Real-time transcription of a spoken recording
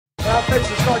makes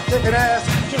you start kicking ass,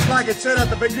 just like it said at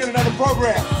the beginning of the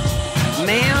program.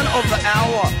 Man of the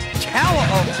hour, tower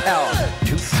of power,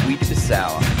 too sweet to be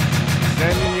sour.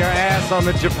 Sending your ass on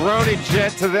the jabroni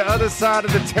jet to the other side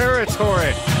of the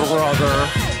territory, brother.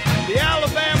 The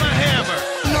Alabama Hammer.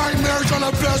 Nightmares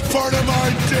are the best part of my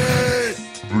day.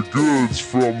 The goods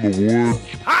from the wood.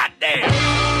 Hot damn!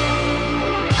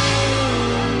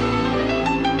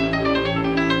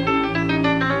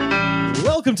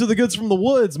 Welcome to the Goods from the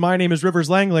Woods. My name is Rivers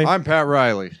Langley. I'm Pat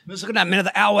Riley. Let's look at that man of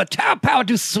the hour, tower of power,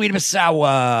 too sweet to be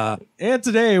sour. And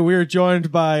today we are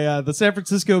joined by the San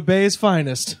Francisco Bay's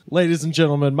finest. Ladies and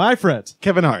gentlemen, my friend.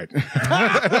 Kevin Hart.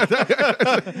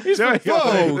 He's from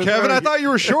Philly. Whoa, Kevin, I thought you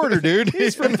were shorter, dude.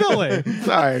 He's from Philly.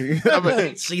 Sorry.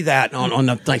 See that on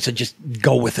the thing, so just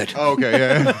go with it. Oh, okay,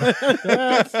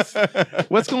 yeah.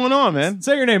 What's going on, man?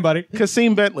 Say your name, buddy.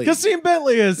 Kaseem Bentley. Kaseem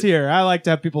Bentley is here. I like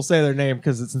to have people say their name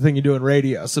because it's the thing you do in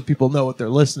radio, so people know what they're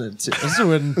listening to.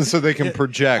 So they can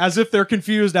project. As if they're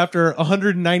confused after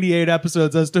 198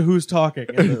 episodes as to who's talking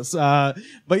in this. But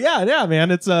yeah,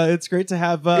 man, it's great to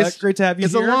have you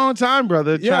It's here. a long time,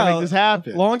 brother, trying to make this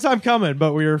happen. Long time coming,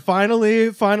 but we are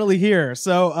finally here.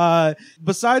 So,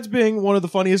 besides being one of the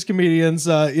funniest comedians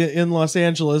in Los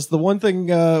Angeles, the one thing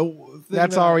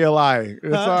That's already a lie.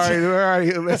 It's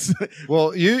already.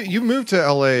 Well, you moved to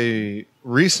LA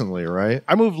recently, right?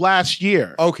 I moved last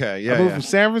year. Okay, yeah. I moved from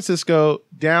San Francisco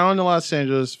down to Los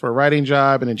Angeles for a writing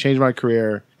job and then changed my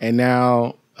career. And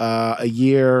now, a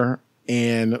year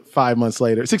and 6 months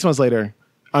later,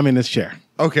 I'm in this chair.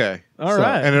 Okay. All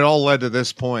right. And it all led to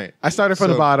this point. I started from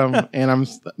the bottom, and I'm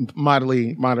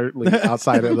moderately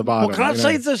outside of the bottom. Well, can I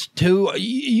say this too?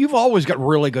 You've always got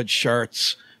really good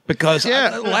shirts. Because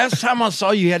last time I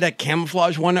saw you, you had that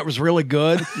camouflage one that was really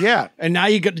good. Yeah. And now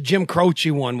you got the Jim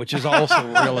Croce one, which is also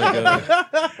really good.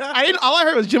 All I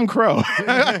heard was Jim Crow.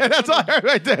 That's all I heard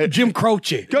right there. Jim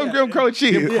Croce. Jim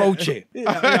Croce. Jim Croce.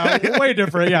 Yeah, way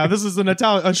different. Yeah, this is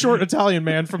a short Italian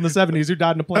man from the 70s who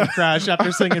died in a plane crash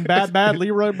after singing Bad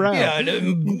Leroy Brown.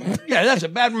 Yeah, that's a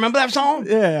bad. Remember that song?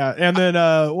 Yeah, and then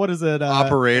what is it?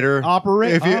 Operator.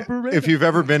 Operator. If you've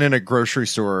ever been in a grocery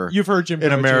store, You've heard Jim in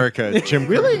Croce. America. Jim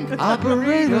really?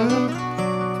 Operator,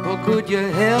 or could you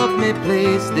help me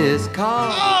place this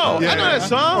call? Oh, I know that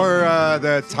song. Or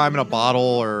the Time in a Bottle,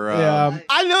 or Yeah,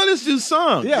 I know this dude's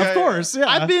song. yeah, of course. Yeah,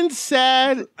 I've been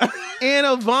sad.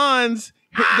 Anna Vaughn's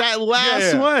that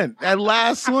last one. That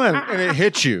last one. and it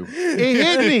hit you. It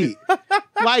hit me.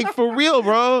 Like, for real,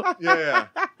 bro. Yeah.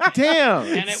 Damn.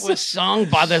 And it was sung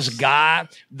by this guy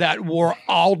that wore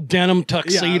all denim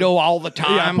tuxedo all the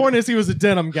time. yeah. Point is, he was a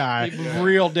denim guy.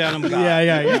 Real denim guy.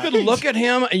 Yeah. You could look at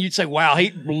him and you'd say, wow,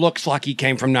 he looks like he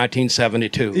came from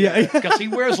 1972. Yeah. Because he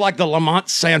wears like the Lamont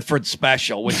Sanford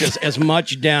special, which is as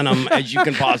much denim as you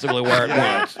can possibly wear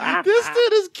at once. This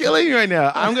dude is killing me right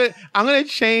now. I'm gonna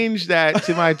change that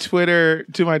to my Twitter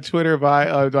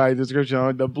by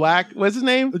description. The black, what's his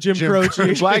name? Jim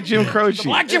Croce. Black Jim Croce.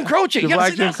 Black Jim Croce. The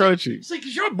Black Jim Croce. See,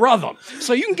 because you're a brother.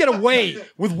 So you can get away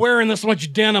with wearing this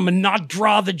much denim and not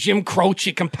draw the Jim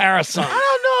Croce comparison. I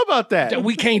don't know about that. That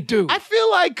we can't do. I feel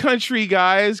like country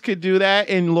guys could do that,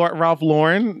 and Ralph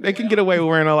Lauren, they can get away with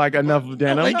wearing like enough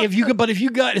denim. Like if you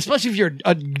got, especially if you're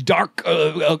a dark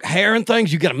hair and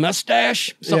things, you get a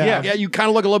mustache. So Yeah. you kind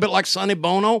of look a little bit like Sonny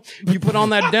Bono. You put on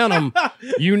that denim,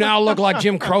 you now look like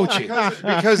Jim Croce.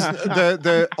 Because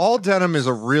the all denim is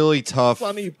a really tough.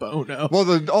 Funny Bono. Well,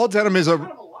 the all denim is a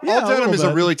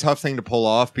bit. really tough thing to pull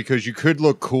off because you could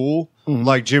look cool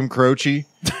like Jim Croce,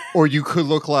 or you could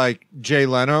look like Jay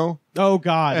Leno, Oh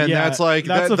God. and yeah. that's like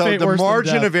a fate the worse than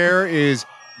margin death. of error is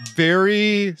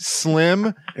very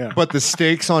slim, but the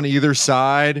stakes on either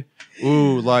side.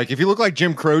 Ooh, like if you look like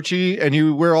Jim Croce and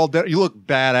you wear all you look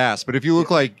badass. But if you look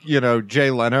like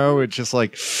Jay Leno, it's just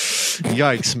like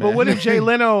yikes, man. But what if Jay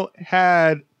Leno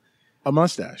had a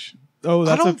mustache? Oh,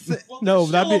 that's no. Still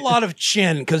That'd be a lot of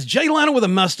chin because Jay Leno with a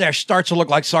mustache starts to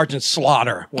look like Sergeant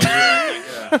Slaughter.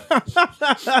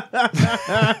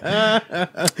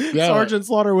 Sergeant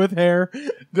Slaughter with hair.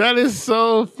 That is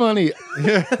so funny.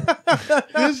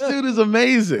 This dude is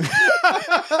amazing.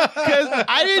 Because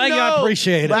I didn't Thank you, know I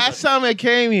appreciate it. last time I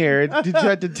came here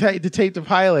to tape the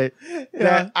pilot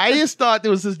that I just thought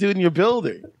there was this dude in your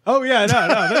building. Oh yeah,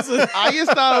 no. This is I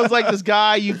just thought it was like this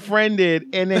guy you friended,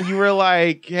 and then you were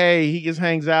like, "Hey, he just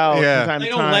hangs out from time They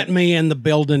to don't time." let me in the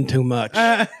building too much.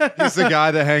 He's the guy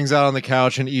that hangs out on the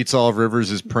couch and eats all of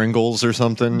Rivers' Pringles or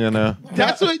something,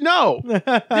 That's what. No,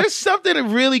 there's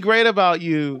something really great about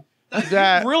you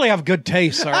that really have good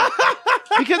taste, sir.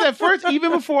 because at first,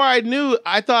 even before I knew,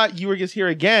 I thought you were just here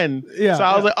again. Yeah, So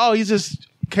I was like, "Oh, he's just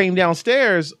came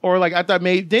downstairs, or like I thought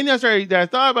maybe. Then I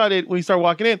thought about it when he started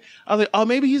walking in. I was like, oh,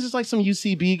 maybe he's just like some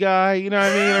UCB guy, you know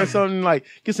what I mean, or something like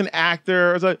just an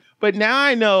actor or something. But now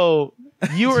I know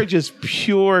you are just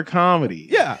pure comedy.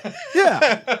 Yeah.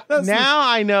 Now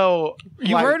I know.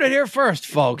 You heard it here first,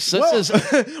 folks. This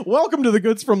is welcome to the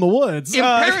Goods from the Woods.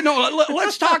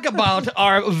 Let's talk about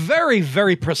our very,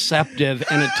 very perceptive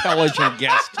and intelligent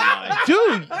guest tonight.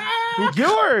 Dude,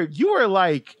 you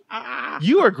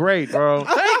were great, bro.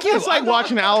 Thank you. It's like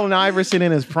watching Allen Iverson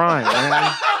in his prime,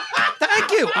 man.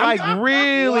 Thank you. Like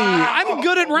really, I'm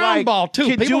good at round ball too.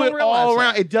 Can People do it don't realize all that.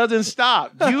 around. It doesn't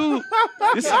stop.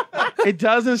 It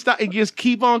doesn't stop. It just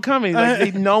keep on coming.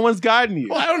 Like no one's guiding you.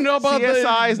 Well, I don't know about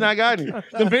CSI is not guiding you.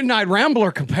 the Midnight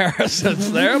Rambler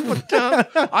comparisons there, but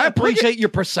I appreciate your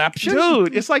perception,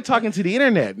 dude. It's like talking to the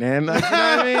internet, man. Like, you know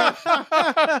what I mean?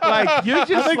 Like you're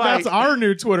just I think like, that's our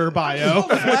new Twitter bio.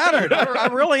 I'm flattered. I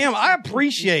really am. I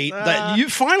appreciate that you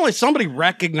finally somebody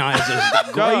recognizes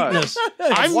the greatness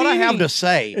of what I have to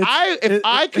say. If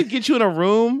I could get you in a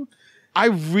room, I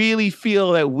really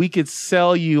feel that we could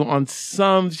sell you on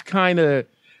some kind of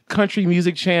country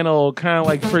music channel, kind of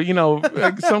like for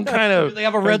like some kind of. Do they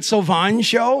have a Red Sylvain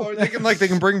show? Or they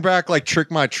can bring back like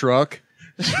Trick My Truck.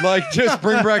 Like just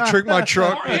bring back Trick My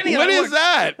Truck. What is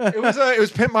that? It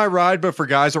was Pimp My Ride, but for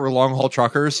guys that were long haul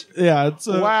truckers. Yeah, it's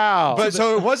wow. But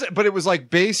so it wasn't. But it was like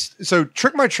based. So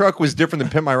Trick My Truck was different than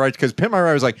Pimp My Ride because Pimp My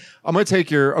Ride was like, I'm gonna take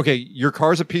your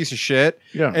car's a piece of shit.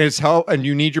 Yeah, and it's and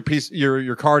you need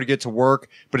your car to get to work,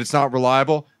 but it's not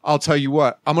reliable. I'll tell you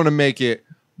what, I'm gonna make it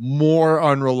more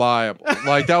unreliable.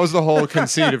 Like that was the whole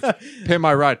conceit of Pimp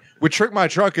My Ride. With Trick My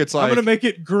Truck, it's like I'm gonna make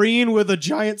it green with a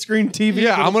giant screen TV.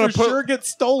 Yeah, I'm gonna sure get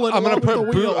stolen. I'm gonna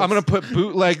put put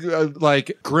bootleg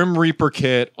like Grim Reaper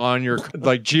kit on your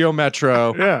like Geo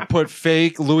Metro. Yeah. Put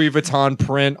fake Louis Vuitton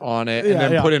print on it, and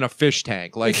then put in a fish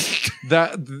tank. Like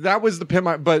that was the Pimp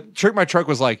My. But Trick My Truck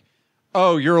was like,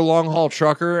 oh, you're a long haul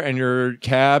trucker and your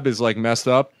cab is like messed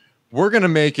up. We're gonna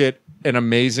make it an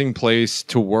amazing place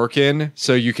to work in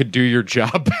so you could do your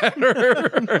job better.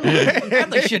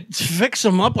 They should fix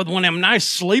them up with one of them nice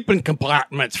sleeping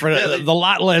compartments for the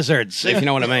lot lizards, if you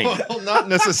know what I mean. Well, not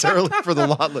necessarily for the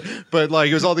lot, but like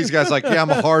it was all these guys like, yeah,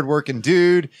 I'm a hardworking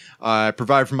dude. I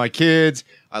provide for my kids.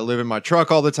 I live in my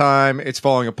truck all the time. It's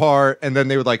falling apart. And then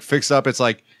they would like fix up. It's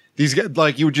like, these guys,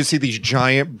 like you would just see these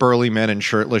giant burly men in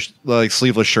shirtless, like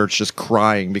sleeveless shirts, just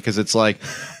crying because it's like,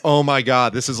 oh my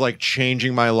god, this is like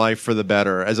changing my life for the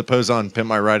better. As opposed on Pimp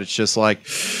My Ride, it's just like,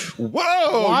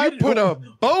 whoa, you put a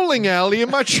bowling alley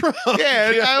in my truck.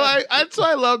 Yeah, that's what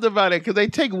I loved about it because they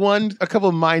take a couple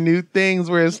of minute things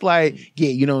where it's like, yeah,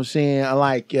 you know what I'm saying. I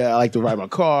like to ride my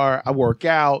car. I work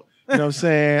out. You know what I'm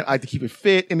saying? I like to keep it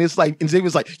fit. And it's like, and Zay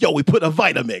was like, yo, we put a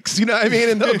Vitamix, you know what I mean,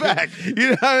 in the back. You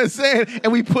know what I'm saying?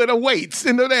 And we put a weights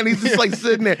in the back. And he's just like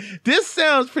sitting there. This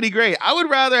sounds pretty great. I would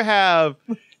rather have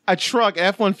a truck,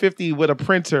 F-150 with a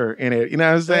printer in it. You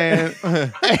know what I'm saying?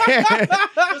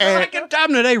 The second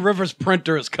time today, Rivers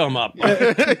printer has come up.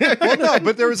 Well, no,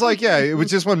 but there was like, yeah, it was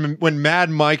just when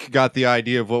Mad Mike got the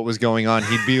idea of what was going on,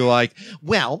 he'd be like,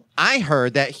 well, I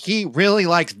heard that he really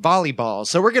likes volleyball,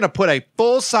 so we're going to put a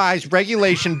full-size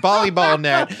regulation volleyball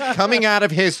net coming out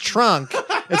of his trunk.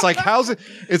 It's like, how's it?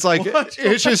 It's like,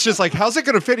 it's just like, how's it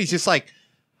going to fit? He's just like,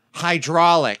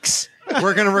 hydraulics.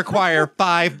 We're going to require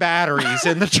 5 batteries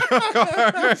in the truck.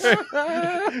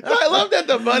 I love that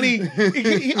the money,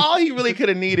 all he really could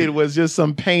have needed was just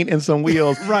some paint and some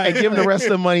wheels. Right. And give him the rest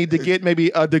of the money to get maybe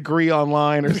a degree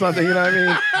online or something, you know what I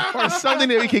mean? Or something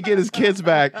that he could get his kids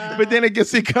back. But then it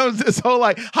becomes this whole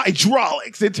like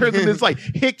hydraulics. It turns into this like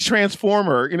hick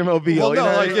transformer in a mobile. Well, you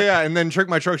no, know like, yeah. And then Trick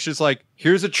My Truck's just like,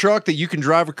 here's a truck that you can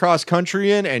drive across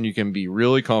country in and you can be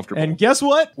really comfortable. And guess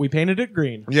what? We painted it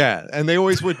green. Yeah. And they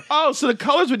always would. Oh, so the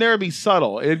colors would never be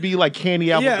subtle. It'd be like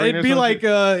candy apple green.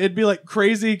 Yeah, it'd be like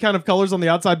crazy kind of colors on the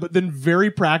outside, but then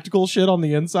very practical shit on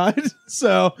the inside.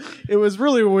 So it was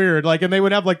really weird. Like, and they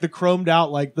would have like the chromed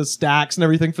out like the stacks and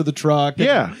everything for the truck.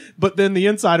 Yeah. But then the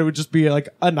inside it would just be like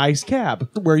a nice cab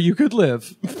where you could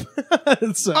live.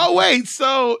 So, oh wait,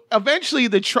 so eventually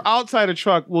the outside of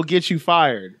truck will get you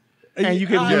fired. And you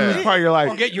can lose part of your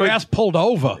life. Or get your ass pulled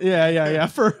over. Yeah.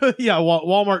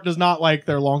 Walmart does not like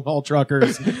their long haul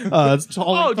truckers. These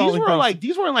weren't like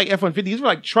F-150. These were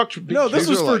like truck. No, this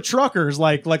was for truckers,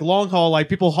 like long haul, like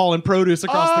people hauling produce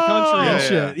across the country and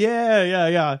shit.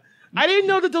 Yeah. I didn't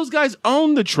know that those guys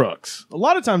own the trucks. A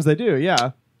lot of times they do.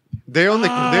 Yeah. They own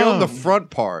the front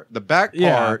part. The back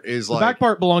part is the like back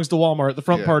part belongs to Walmart. The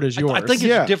front part is yours. I think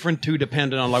it's different too,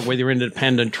 depending on like whether you're an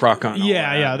independent truck on.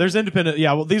 Yeah. There's independent.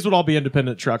 Yeah, well, these would all be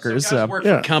independent truckers. So guys work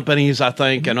for companies, I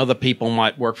think, and other people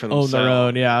might work for themselves. Own their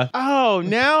own. Yeah. Oh,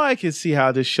 now I can see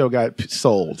how this show got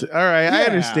sold. All right, I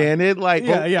understand it. Like,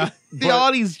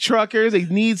 all these truckers, they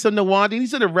need something to want. They need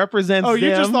something to represent. Oh, you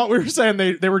them. just thought we were saying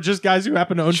they were just guys who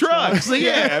happen to own trucks.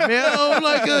 Yeah, man. I'm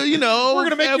like, we're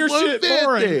gonna make your shit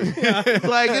boring.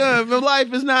 Like, my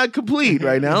life is not complete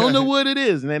right now. I don't know what it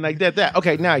is, and then like that.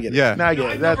 Okay, now I get it. Yeah. Now I get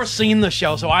it. I've never seen the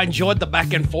show, so I enjoyed the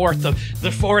back and forth of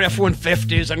the Ford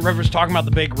F-150s and Rivers talking about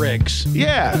the big rigs.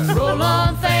 Yeah. Roll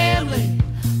on, family.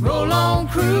 Roll on,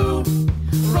 crew.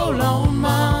 Roll on,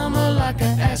 mama, like I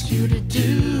asked you to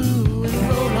do. And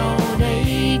roll on,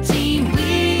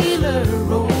 18-wheeler.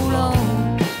 Roll on.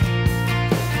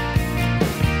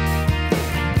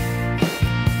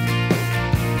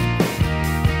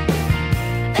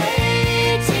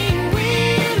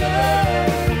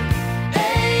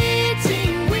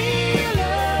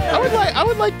 I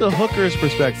would like the hooker's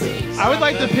perspective. I would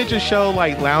like to pitch a show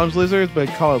like Lounge Lizards, but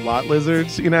call it Lot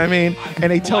Lizards. You know what I mean?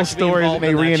 And they tell stories and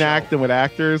they reenact them with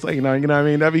actors. Like you know what I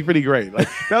mean? That'd be pretty great. Like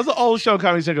that was an old show,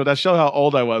 Comedy Central. That showed how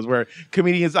old I was, where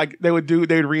comedians like they would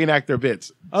reenact their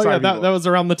bits. Oh yeah, that was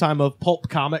around the time of pulp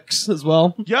comics as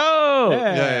well. Yo,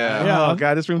 yeah. Oh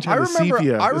god, this room I remember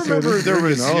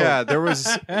there was,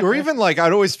 or even like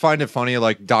I'd always find it funny,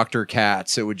 like Dr.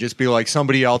 Katz. It would just be like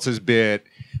somebody else's bit,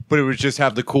 but it would just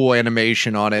have the cool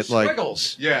animation on it, like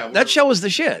Squiggles. Yeah, that show was the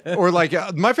shit. Or like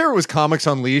my favorite was Comics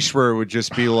Unleashed, where it would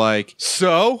just be like,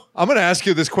 so I'm going to ask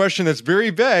you this question that's very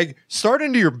vague. Start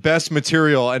into your best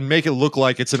material and make it look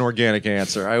like it's an organic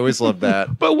answer. I always love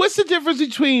that. But what's the difference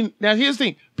between now? Here's the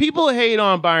thing: people hate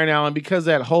on Byron Allen because of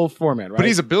that whole format, right? But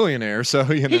he's a billionaire, so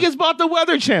you know. He just bought the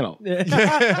Weather Channel. We're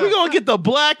gonna get the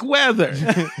black weather.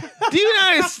 Do you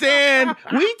understand?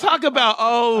 We talk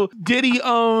about did he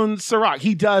own Ciroc?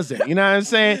 He doesn't. You know what I'm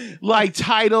saying? Like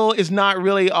Tidal is not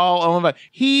really all owned by.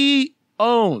 He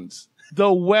owns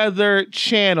the Weather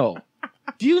Channel.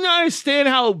 Do you not understand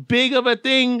how big of a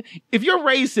thing? If you're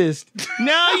racist,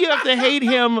 now you have to hate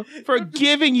him for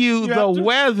giving you the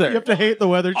weather. You have to hate the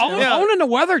Weather Channel. Owning the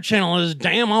Weather Channel is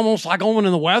damn almost like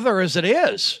owning the weather as it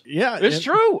is. Yeah, it's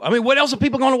true. I mean, what else are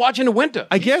people going to watch in the winter?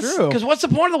 I guess. Because what's the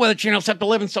point of the Weather Channel except to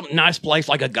live in some nice place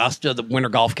like Augusta, the winter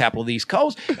golf capital of the East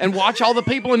Coast, and watch all the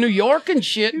people in New York and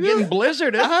shit getting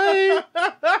blizzarded?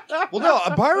 Well,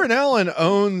 no, Byron Allen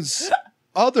owns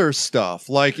other stuff.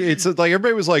 Like it's like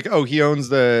everybody was like, oh, he owns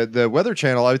the Weather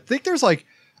Channel. I think there's like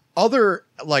other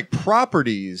like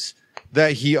properties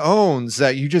that he owns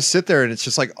that you just sit there and it's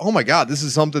just like, oh my god, this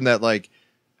is something that like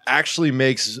actually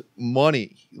makes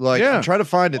money. Like I'm trying to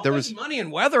find it. There was money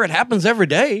and weather. It happens every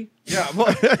day. Yeah, well,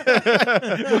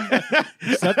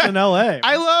 except in LA.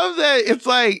 I love that. It's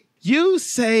like you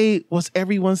say what's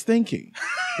everyone's thinking.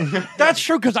 That's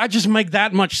true because I just make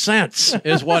that much sense,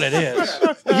 is what it is.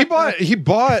 He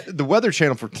bought the Weather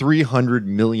Channel for $300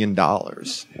 million.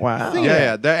 Wow.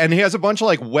 Yeah. And he has a bunch of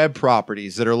like web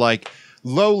properties that are like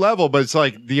low level, but it's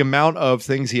like the amount of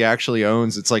things he actually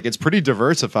owns. It's like it's pretty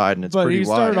diversified and it's pretty wide. But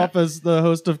he started off as the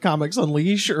host of Comics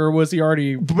Unleashed, or was he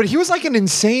already? But he was like an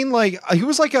insane, like he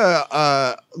was like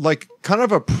a like kind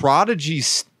of a prodigy.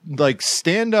 Like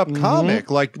stand-up comic,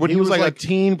 like when he was like a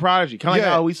teen prodigy, kind of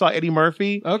like how we saw Eddie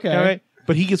Murphy. Okay, right?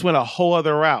 But he just went a whole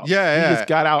other route. He just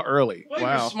got out early. Well, he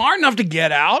was smart enough to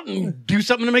get out and do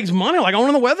something that makes money, like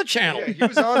owning the Weather Channel. He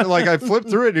was on, like, I flipped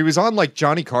through it. He was on, like,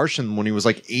 Johnny Carson when he was,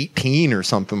 like, 18 or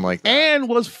something like that. And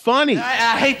was funny.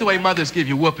 I hate the way mothers give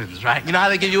you whoopings, right? You know how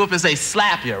they give you whoopings? They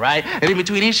slap you, right? And in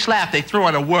between each slap, they throw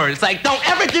in a word. It's like, don't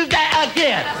ever do that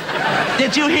again.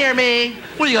 Did you hear me?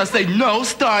 What are you going to say? No,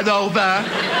 start over.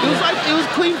 It was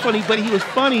clean funny, but he was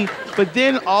funny. But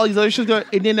then all these other shows go,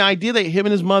 and then the idea that him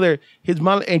and his mother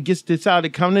and gets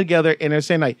decided to come together, and they're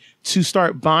saying like to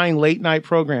start buying late night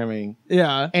programming.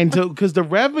 Yeah. And because the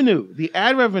revenue, the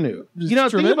ad revenue, you know,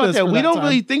 think about that. We don't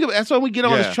really think of it. That's why we get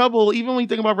all this trouble. Even when you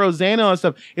think about Rosanna and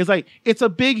stuff, it's like, it's a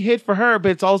big hit for her,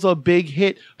 but it's also a big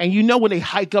hit. And you know, when they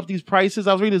hike up these prices,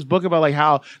 I was reading this book about like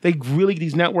how they really,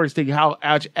 these networks, how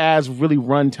ads really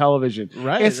run television.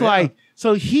 Right. It's like,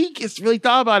 so he gets really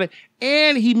thought about it,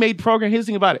 and he made his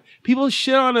thing about it. People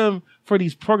shit on him for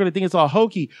these programs. They think it's all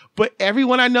hokey, but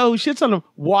everyone I know who shits on him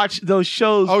watch those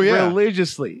shows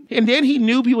religiously. And then he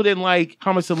knew people didn't like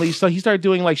Comics Unleashed, so he started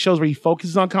doing like shows where he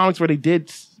focuses on comics, where they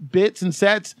did bits and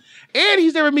sets. And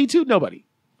he's never Me Too'd nobody.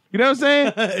 You know what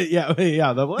I'm saying?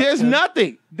 yeah. There's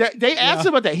nothing. They asked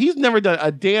him about that. He's never done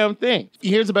a damn thing.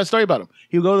 Here's the best story about him.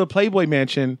 He'll go to the Playboy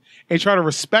Mansion and try to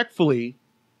respectfully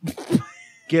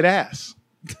get ass.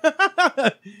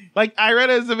 Like, I read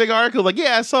it as a big article. Like,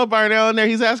 yeah, I saw Byron Allen there.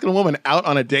 He's asking a woman out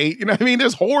on a date. You know what I mean?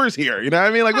 There's whores here. You know what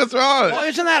I mean? Like, what's wrong? Well,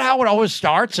 isn't that how it always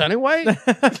starts anyway?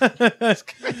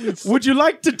 Would you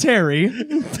like to tarry?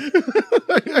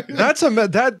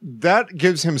 That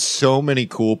gives him so many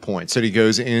cool points that he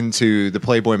goes into the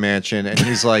Playboy Mansion and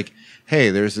he's like, hey,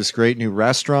 there's this great new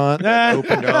restaurant that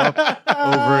opened up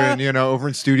over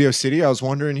in Studio City. I was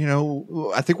wondering,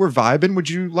 I think we're vibing. Would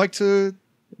you like to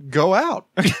go out?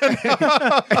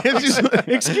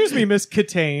 Excuse me, Miss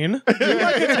Catane. Do you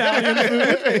like Italian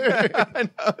food? I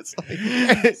know, it's like,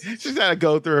 she's got to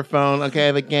go through her phone. Okay, I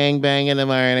have a gangbang in the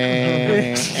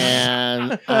morning,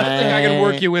 and I think I can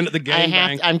work you into the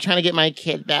gangbang. I'm trying to get my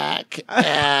kid back,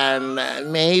 and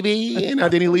maybe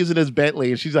then he leaves in his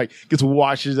Bentley, and she's like,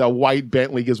 washes a white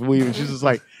Bentley, gets weaved, and she's just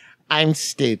like, I'm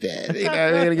stupid.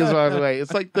 And he gets walks away.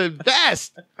 It's like the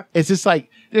best. It's just like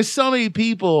there's so many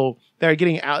people that are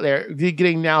getting out there,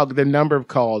 getting now the number of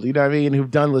calls, you know what I mean, who've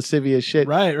done lascivious shit.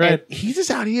 Right. And he's just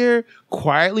out here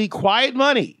quiet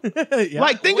money.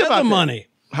 Like, think about the money.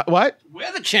 What?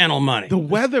 Weather Channel money. The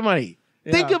weather money.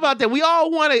 Yeah. Think about that. We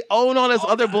all want to own all this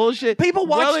other bullshit. People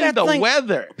watch that the thing.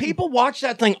 Weather. People watch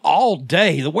that thing all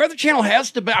day. The Weather Channel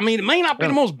has to be. I mean, it may not be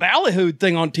the most ballyhooed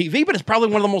thing on TV, but it's probably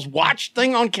one of the most watched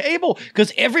thing on cable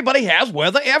because everybody has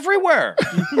weather everywhere.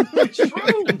 It's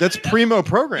true. That's primo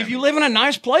program. If you live in a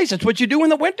nice place, that's what you do in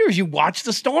the winters. You watch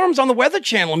the storms on the Weather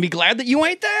Channel and be glad that you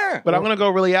ain't there. But I'm going to go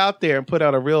really out there and put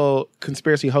out a real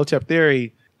conspiracy Hotep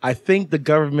theory. I think the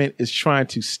government is trying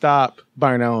to stop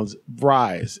Byron Allen's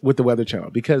rise with the Weather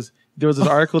Channel because there was this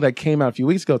article that came out a few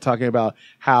weeks ago talking about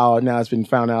how now it's been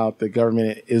found out the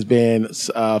government has been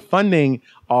funding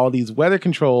all these weather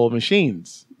control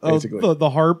machines. Basically. The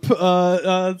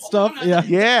H.A.A.R.P stuff.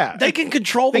 Yeah. They can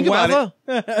control the weather.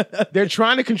 They're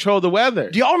trying to control the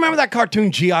weather. Do y'all remember that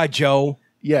cartoon G.I. Joe?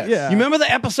 Yes. Yeah. You remember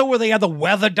the episode where they had the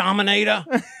weather dominator?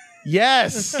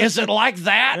 Yes. Is it like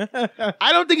that?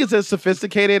 I don't think it's as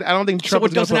sophisticated. I don't think Trump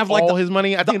is going to have like all his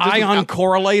money. I the think ion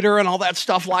correlator and all that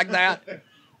stuff like that.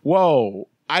 Whoa.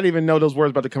 I didn't even know those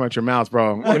words about to come out your mouth,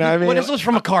 bro. You know what I mean? Well, this was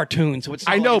from a cartoon, so it's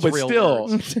not I know, like it's but real still,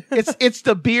 words. it's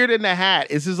the beard and the hat.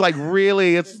 It's just like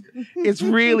really, it's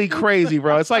really crazy,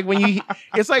 bro. It's like when you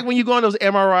go on those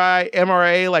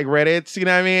M.R.A. like Reddits, you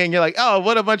know what I mean? And you're like, oh,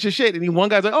 what a bunch of shit. And one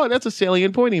guy's like, oh, that's a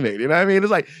salient point he made. You know what I mean? It's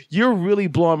like you're really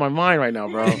blowing my mind right now,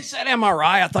 bro. You said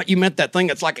M.R.I. I thought you meant that thing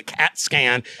that's like a CAT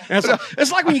scan. And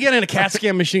it's like when you get in a CAT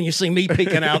scan machine, you see me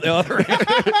peeking out the other end.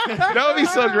 That would be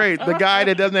so great. The guy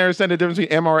that doesn't understand the difference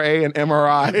between M.R.A. and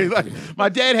M.R.I. Like, my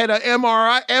dad had an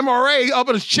M.R.A. up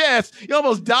in his chest. He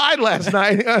almost died last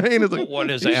night. I mean, it's like, what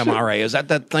is the M.R.A.? Is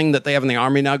that thing that they have in the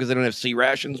army now because they don't have C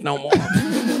rations no more?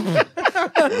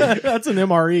 That's an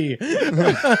M.R.E.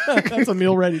 That's a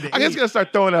meal ready to eat. I guess gonna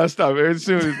start throwing out stuff as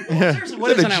soon as. Seriously,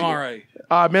 what is an M.R.A.?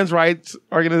 Men's Rights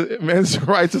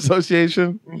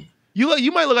Association.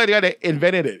 You might look like the guy that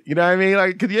invented it. You know what I mean?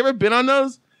 Like, have you ever been on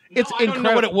those? It's I don't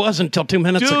know what it was until 2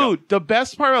 minutes ago. Dude, the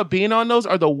best part about being on those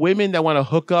are the women that want to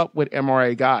hook up with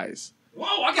M.R.A. guys.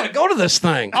 Whoa, I gotta go to this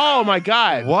thing. Oh my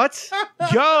God. What?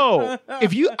 Yo,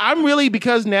 I'm really,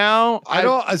 because now I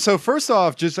don't. So first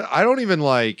off, I don't even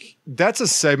like. That's a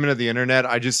segment of the internet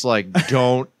I just like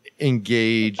don't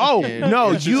engage. Oh in. no,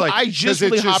 I just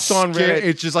really hopped on Reddit.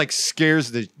 It just like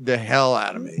scares the hell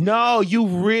out of me. No, you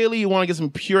really want to get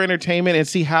some pure entertainment and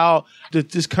see how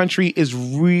this country is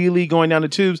really going down the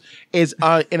tubes. Is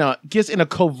in a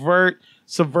covert,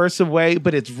 subversive way,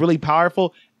 but it's really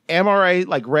powerful. M.R.A.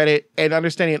 like Reddit and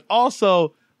understanding, and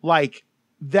also like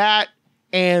that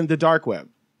and the dark web.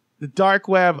 The dark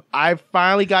web. I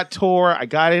finally got Tor. I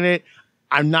got in it.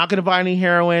 I'm not going to buy any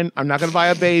heroin. I'm not going to buy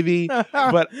a baby,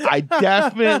 but I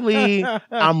definitely,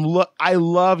 I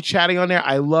love chatting on there.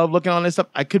 I love looking on this stuff.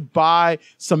 I could buy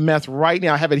some meth right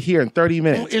now. I have it here in 30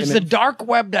 minutes. Is the dark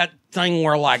web that thing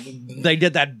where like they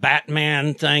did that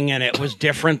Batman thing and it was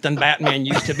different than Batman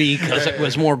used to be because it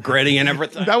was more gritty and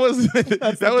everything? That was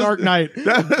Dark Knight.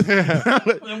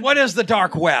 And what is the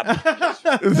dark web?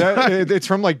 It's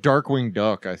from like Darkwing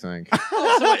Duck, I think.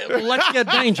 So let's get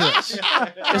dangerous.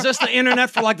 Is this the internet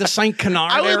for like the St.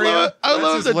 Canard area?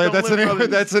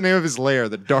 That's the name of his lair,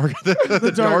 the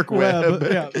dark web.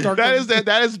 Yeah, dark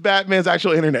that is Batman's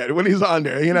actual internet when he's on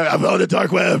there. You know, I found the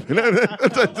dark web.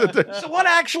 So what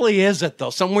actually is it though?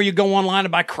 Somewhere you go online to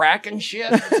buy crack and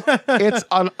shit?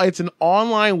 It's an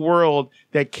online world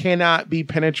that cannot be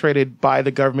penetrated by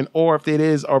the government, or if it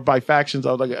is, or by factions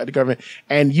of the government.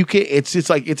 And it's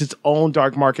its own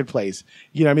dark marketplace.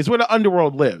 You know what I mean? It's where the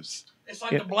underworld lives. It's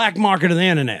like the black market of the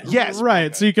internet. Yes,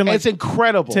 Right. So you can like it's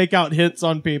incredible. take out hits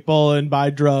on people and buy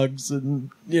drugs and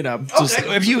just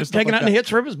Have you stuff taken like out any that.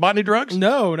 hits, Rivers? Bought any drugs?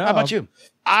 No. How about you?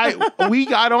 We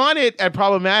got on it at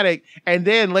Problematic, and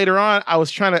then later on,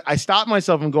 I stopped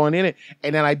myself from going in it,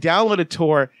 and then I downloaded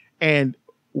Tor, and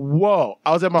whoa,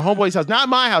 I was at my homeboy's house, not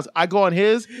my house. I go on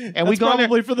his, and we That's go on there.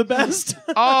 probably for the best.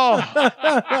 Oh,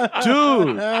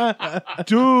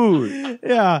 dude,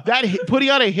 Yeah. putting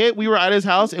on a hit. We were at his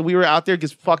house, and we were out there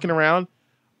just fucking around.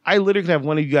 I literally could have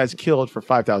one of you guys killed for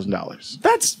 $5,000.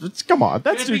 That's come on.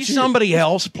 That's too Be cheap. somebody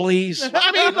else, please.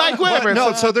 I mean, like whatever.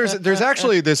 No, so there's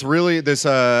actually this Who's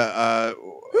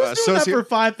doing that for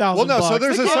 $5,000? Well, no, so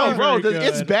there's They a can't song, be bro, very good.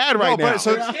 it's bad right No, but now.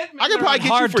 so- I could probably get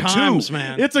Hard you for times, two.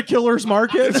 man. It's a killer's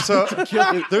market. So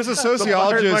there's a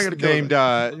sociologist named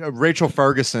Rachel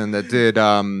Ferguson that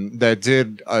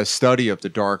did a study of the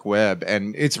dark web,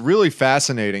 and it's really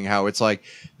fascinating how it's like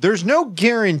there's no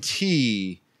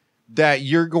guarantee that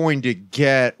you're going to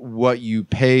get what you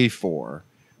pay for,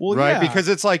 Well, right? yeah. Because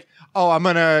it's like, oh, I'm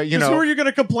gonna, Who are you going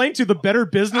to complain to? The Better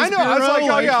Business I know. I was Bureau?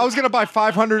 like, oh yeah, I was gonna buy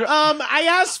 500. I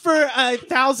asked for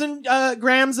 1,000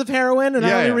 grams of heroin, and I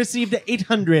Yeah, only yeah. received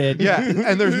 800. Yeah,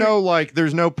 and there's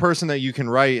no person that you can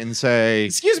write and say,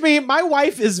 Excuse me, my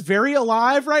wife is very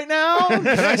alive right now. can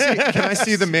I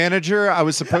see the manager? I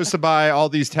was supposed to buy all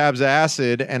these tabs of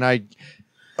acid, and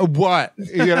what?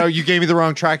 You gave me the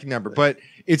wrong tracking number. But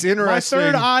it's My interesting.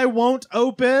 third eye won't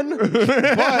open.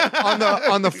 But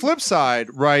on the flip side,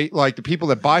 right? Like the people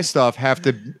that buy stuff have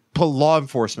to put law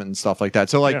enforcement and stuff like that.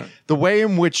 So like the way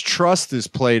in which trust is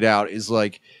played out is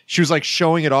like she was like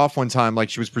showing it off one time,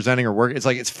 like she was presenting her work. It's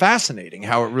like it's fascinating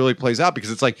how it really plays out because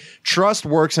it's like trust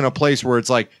works in a place where it's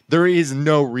like there is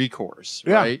no recourse.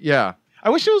 Yeah. Right? Yeah.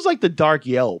 I wish it was like the dark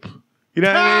Yelp. You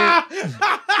know what I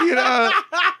mean?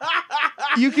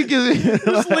 You could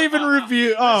Just leaving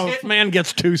review. Oh, Man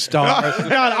gets 2 stars.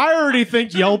 God, I already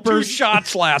think 2 Yelpers.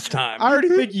 shots last time. I already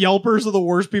think Yelpers are the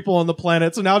worst people on the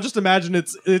planet. So now just imagine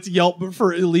it's Yelp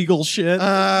for illegal shit.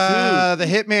 The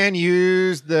hitman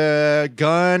used the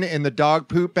gun in the dog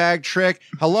poop bag trick.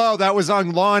 Hello, that was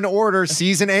on Law and Order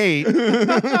season 8. My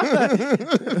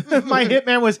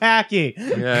hitman was hacky.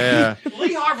 Yeah.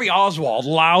 Lee Harvey Oswald,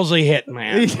 lousy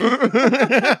hitman.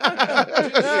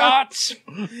 Shots.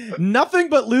 Nothing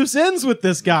but loose ends with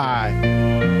this guy.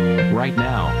 Right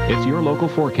now, it's your local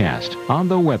forecast on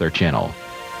the Weather Channel.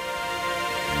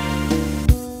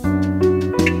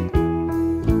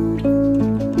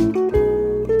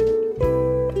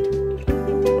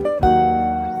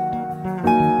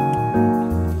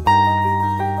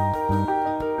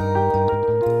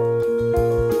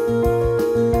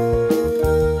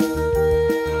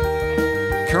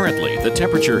 Currently, the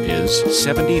temperature is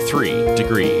 73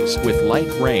 degrees with light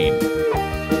rain.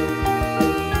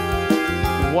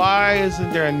 Why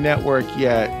isn't there a network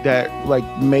yet that like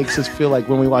makes us feel like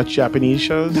when we watch Japanese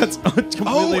shows? That's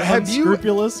completely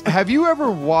unscrupulous. Have you ever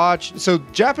watched? So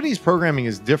Japanese programming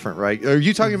is different, right? Are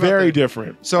you talking about very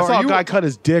different. So I saw are a you- guy cut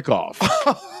his dick off.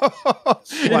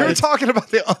 You're talking about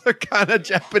the other kind of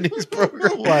Japanese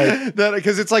program, Like-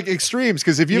 because it's like extremes.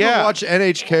 Because if you ever watch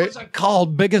NHK,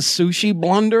 Called Biggest Sushi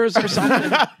Blunders or something.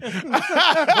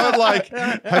 but like,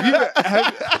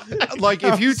 like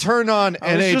if you turn on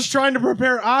I was just trying to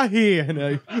prepare ahi and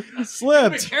I Be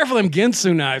slipped. careful them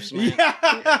Ginsu knives, man.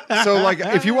 so like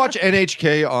if you watch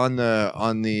NHK on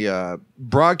the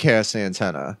broadcast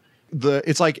antenna,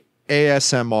 it's like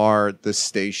ASMR the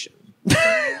station.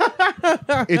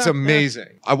 It's amazing.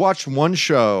 I watched one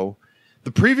show.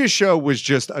 The previous show was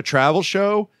just a travel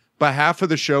show, but half of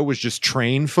the show was just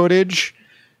train footage.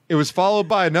 It was followed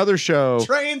by another show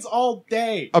Trains all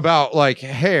day. about like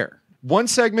hair. One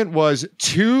segment was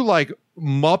 2 like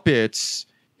Muppets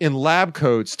in lab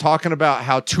coats talking about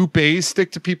how toupees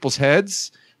stick to people's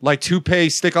heads, like toupee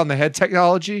stick on the head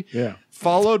technology. Yeah.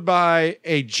 Followed by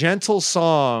a gentle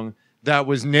song that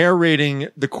was narrating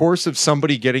the course of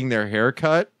somebody getting their hair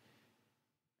cut.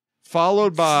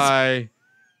 Followed by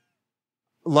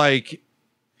like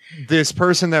this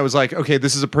person that was like, okay,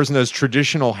 this is a person that has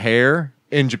traditional hair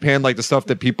in Japan, like the stuff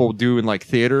that people do in like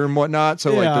theater and whatnot.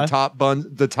 So like Yeah.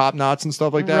 the top knots and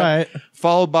stuff like that. Right.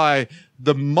 Followed by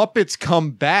the Muppets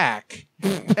come back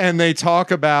and they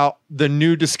talk about the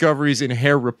new discoveries in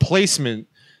hair replacement.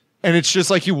 And it's just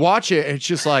like you watch it and it's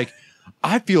just like,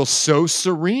 I feel so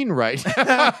serene right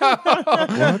now.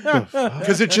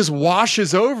 Because it just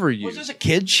washes over you. Was this a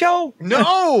kid's show?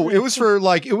 No, it was for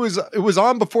like it was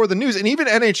on before the news, and even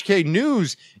NHK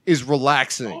News is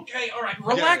relaxing. Okay, all right.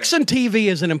 Relaxing TV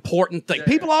is an important thing.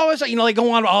 People always, they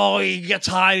go on, oh, he gets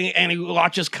high and he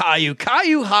watches Caillou.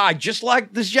 Caillou High, just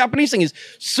like this Japanese thing, is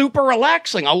super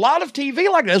relaxing. A lot of TV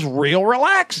like that is real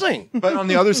relaxing. But on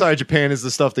the other side of Japan is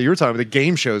the stuff that you're talking about, the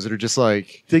game shows that are just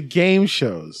like The game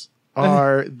shows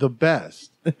are the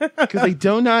best because they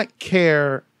do not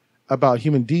care about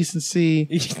human decency.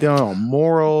 They don't know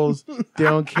morals. They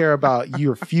don't care about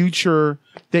your future.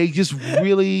 They just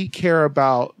really care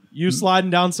about You sliding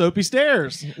down soapy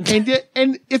stairs.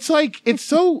 and it's like it's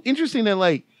so interesting that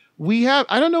like we have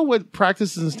I don't know what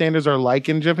practices and standards are like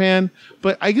in Japan,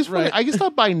 but I guess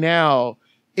thought by now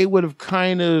it would have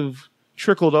kind of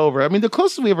trickled over. I mean, the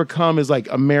closest we ever come is like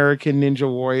American Ninja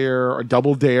Warrior or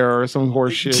Double Dare or some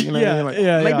horse shit. You know what I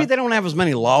mean? Like, Maybe they don't have as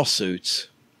many lawsuits.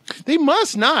 They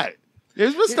must not.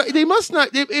 They must not.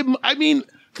 I mean,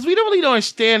 because we don't really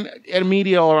understand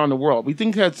media all around the world. We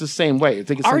think that's the same way. I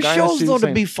think it's Our shows, though,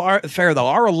 to be fair, though,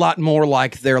 are a lot more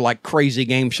like they're like crazy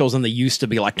game shows than they used to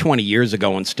be like 20 years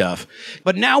ago and stuff.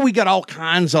 But now we got all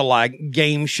kinds of like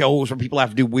game shows where people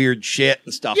have to do weird shit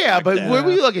and stuff. Yeah, like but that. when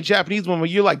we look at Japanese one where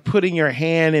you're like putting your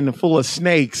hand in full of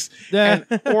snakes,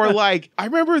 or like I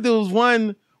remember there was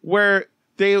one where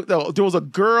there was a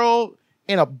girl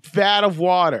in a vat of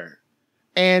water,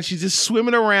 and she's just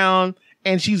swimming around,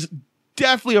 and she's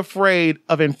definitely afraid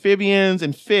of amphibians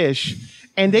and fish,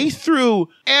 and they threw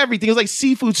everything. It was like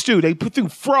seafood stew. They threw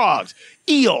frogs,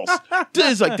 eels.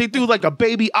 They threw like a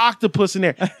baby octopus in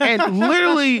there, and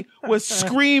literally was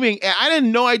screaming. And I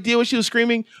didn't no idea what she was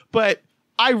screaming, but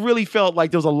I really felt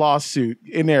like there was a lawsuit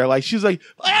in there. Like she was like,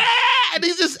 ah! And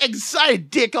he's just excited,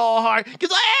 dick all hard,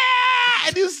 because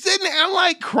and he's sitting there. I'm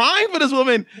like crying for this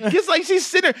woman. It's like she's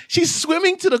sitting there, she's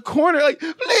swimming to the corner, like,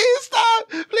 please stop,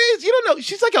 please. You don't know,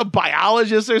 she's like a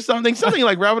biologist or something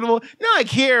like reputable. Not like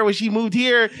here when she moved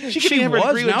here. She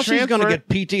was. Now she's going to get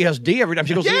PTSD every time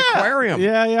she goes to the aquarium.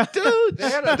 Yeah, dude.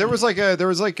 there was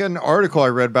like an article I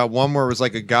read about one where it was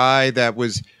like a guy that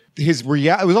was it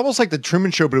was almost like the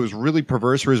Truman Show, but it was really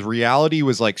perverse where his reality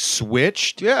was like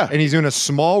switched. Yeah. And he's in a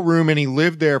small room and he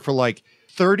lived there for like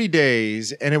 30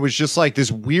 days, and it was just like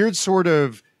this weird sort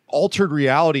of altered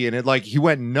reality, and it like he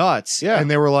went nuts. Yeah.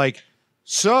 And they were like,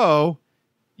 so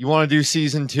you want to do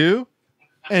season 2?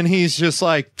 And he's just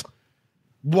like,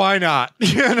 why not?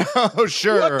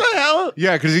 Sure. What the hell?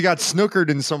 Yeah, because he got snookered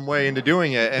in some way into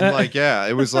doing it. And like,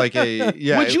 it was like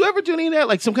Would you ever do any of that?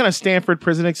 Like some kind of Stanford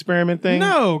prison experiment thing?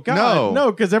 No, God,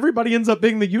 no, because everybody ends up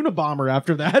being the Unabomber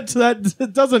after that.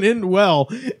 That doesn't end well.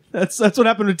 That's what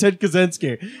happened to Ted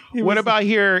Kaczynski. What about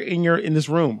here in this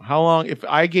room? How long, if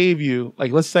I gave you,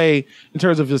 like, let's say in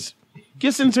terms of just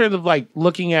in terms of like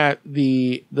looking at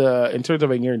the in terms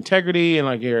of like your integrity and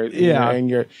like your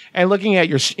and looking at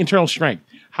your internal strength,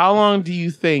 how long do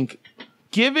you think,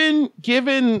 given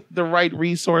the right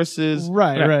resources,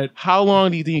 right, how long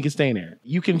do you think you can stay in there?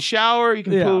 You can shower, you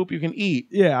can poop, you can eat,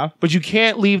 but you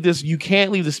can't leave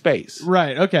the space.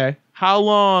 Right. Okay. How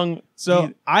long?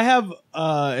 So I have,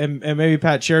 and maybe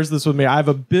Pat shares this with me, I have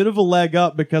a bit of a leg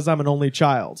up because I'm an only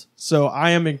child. So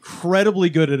I am incredibly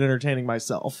good at entertaining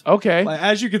myself. Okay. Like,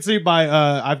 as you can see by,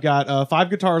 I've got 5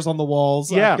 guitars on the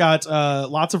walls. Yeah. I've got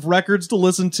lots of records to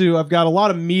listen to. I've got a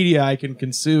lot of media I can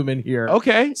consume in here.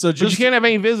 Okay. So but you can't have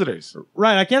any visitors.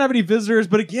 Right. I can't have any visitors,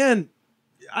 but again,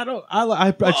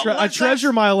 I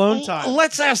treasure my alone time.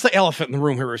 Let's ask the elephant in the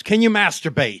room here: can you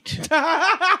masturbate?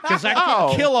 Because that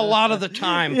can kill a lot of the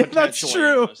time. Yeah, that's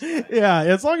true. Yeah,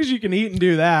 as long as you can eat and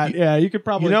do that, yeah, you could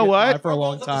probably. You know get what? by for a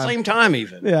long time. At the same time,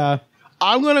 even. Yeah,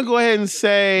 I'm gonna go ahead and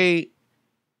say,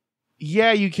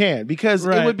 yeah, you can, because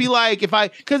it would be like if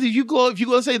you go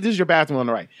say this is your bathroom on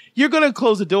the right, you're gonna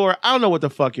close the door. I don't know what the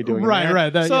fuck you're doing.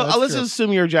 Right. Let's just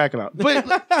assume you're jacking up.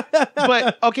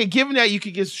 But okay, given that you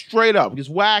could get straight up,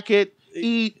 just whack it,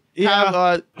 eat,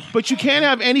 have, but you can't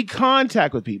have any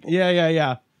contact with people.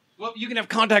 Yeah. Well, you can have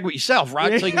contact with yourself,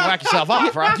 right? So you can whack yourself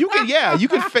off, right? You can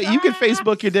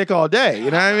Facebook your dick all day.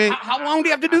 You know what I mean? How long do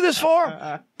you have to do this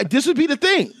for? This would be the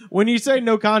thing. When you say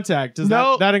no contact,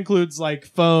 that includes like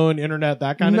phone, internet,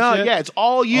 that kind of shit? No, yeah, it's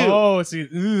all you. Oh, see,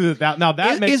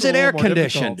 that makes Is it air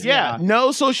conditioned? Yeah,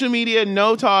 no social media,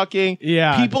 no talking.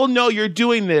 Yeah, people know you're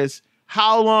doing this.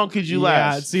 How long could you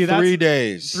last? See, that's 3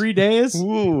 days. 3 days?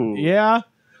 Ooh, yeah.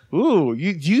 Ooh, do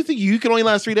you think you can only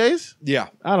last 3 days? Yeah,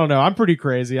 I don't know. I'm pretty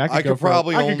crazy. I could go for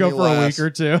probably a week or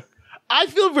two. I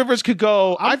feel Rivers could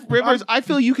go. I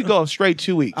feel you could go straight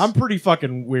 2 weeks. I'm pretty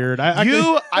fucking weird.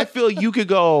 I feel you could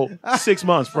go 6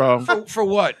 months, bro. For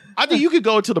what? I think you could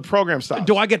go until the program stops.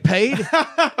 Do I get paid?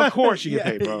 Of course you get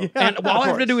paid, bro. And all I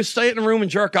have to do is stay in the room and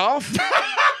jerk off?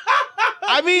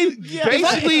 I mean,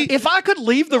 basically, if I could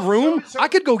leave the room, I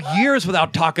could go years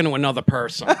without talking to another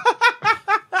person.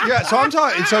 Yeah, so I'm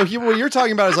talking. So what you're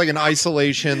talking about is like an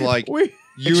isolation, like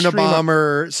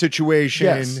Unabomber situation.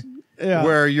 Yes. Yeah.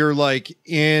 Where you're like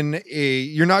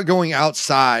you're not going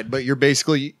outside, but you're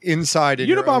basically inside.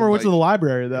 Unabomber went to the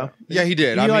library though. Yeah, he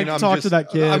did. He I'm talked to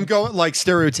that kid. I'm going like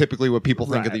stereotypically what people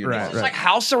think of the Unabomber. Right. It's like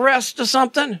house arrest or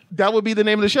something. that would be the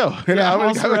name of the show. Yeah, I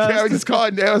would just call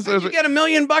it. You get $1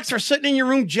 million for sitting in your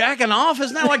room jacking off.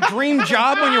 Isn't that like dream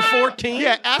job when you're 14?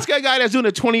 Yeah, ask a guy that's doing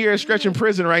a 20-year stretch in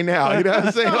prison right now. You know what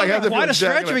I'm saying? Like, I Quite a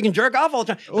stretch if you can jerk off all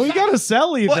the time. Well, you got a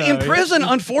celly. Well, though. in prison,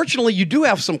 unfortunately, you do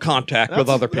have some contact with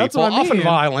other that's people, what I mean. often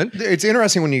violent. It's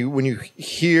interesting when you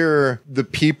hear the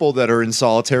people that are in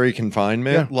solitary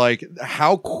confinement, like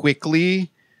how quickly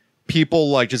people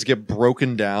like just get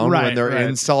broken down when they're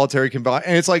in solitary confinement,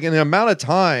 and it's like in the amount of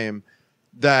time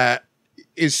that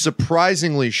is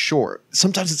surprisingly short.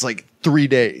 Sometimes it's like 3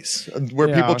 days where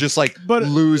people just like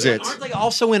lose it. Aren't they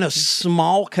also in a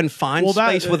small confined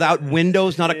space without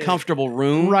windows, not a comfortable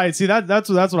room? Right. See, that's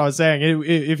what I was saying.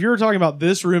 If you were talking about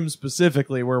this room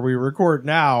specifically where we record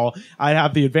now, I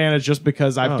have the advantage just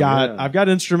because I've got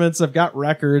instruments, I've got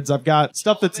records, I've got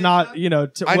stuff that's not,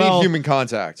 I need human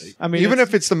contact. I mean, even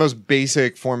if it's the most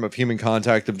basic form of human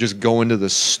contact of just going to the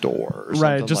store or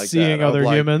something just like seeing that, other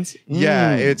humans.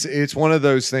 Yeah, it's one of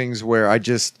those things where I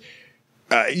just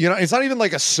it's not even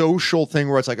like a social thing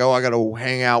where it's like, oh, I got to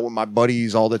hang out with my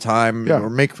buddies all the time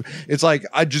or it's like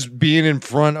I just being in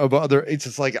front of other. It's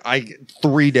just like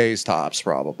 3 days tops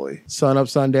probably. Sun up,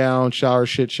 sun down, shower,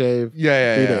 shit, shave. 3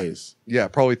 days. Yeah,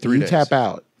 probably 3 days. You tap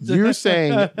out. You're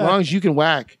saying as long as you can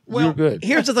whack, you're good.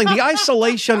 Here's the thing. The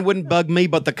isolation wouldn't bug me,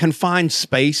 but the confined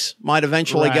space might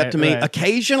eventually get to me. Right.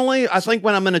 Occasionally, I think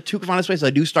when I'm in a too confined space, I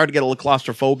do start to get a little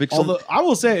claustrophobic. Although I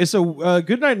will say,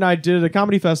 Goodnight and I did a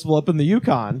comedy festival up in the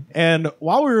Yukon, and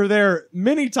while we were there,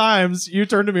 many times you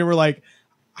turned to me and were like,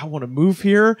 I want to move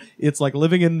here. It's like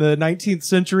living in the 19th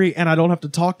century and I don't have to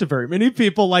talk to very many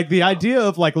people. Like the idea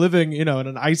of like living, in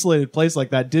an isolated place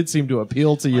like that did seem to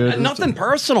appeal to you. Nothing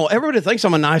personal. Everybody thinks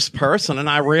I'm a nice person and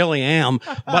I really am,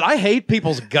 but I hate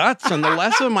people's guts and the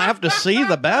less of them I have to see,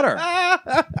 the better.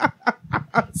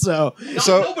 So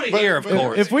nobody here, of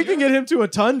course. If we can get him to a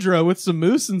tundra with some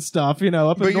moose and stuff, up in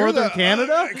northern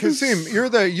Canada. Kaseem,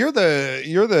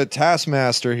 you're the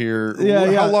taskmaster here.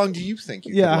 Yeah. How long do you think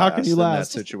you could how can you in that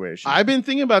last? situation? I've been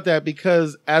thinking about that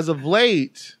because as of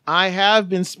late, I have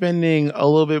been spending a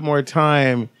little bit more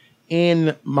time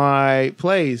in my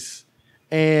place.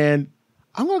 And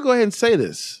I'm going to go ahead and say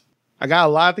this. I got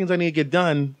a lot of things I need to get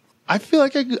done. I feel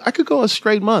like I could go a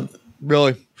straight month.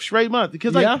 Really? Straight month.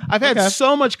 Because I've had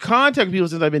so much contact with people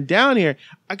since I've been down here.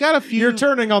 I got a few. You're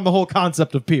turning on the whole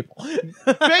concept of people.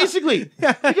 Basically.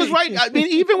 Because,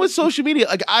 even with social media,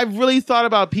 like I've really thought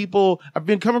about people. I've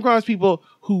been coming across people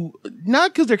who,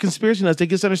 not because they're conspiracy nuts, they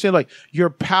just understand like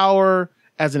your power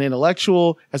as an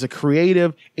intellectual, as a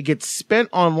creative, it gets spent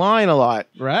online a lot.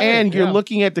 Right. And you're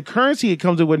looking at the currency it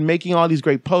comes with making all these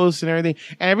great posts and everything.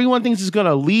 And everyone thinks it's going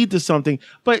to lead to something.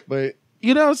 But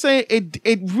you know what I'm saying?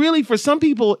 It really, for some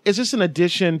people, it's just an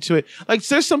addition to it. Like,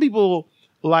 there's some people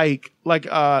I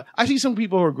see some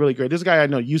people who are really great. This guy I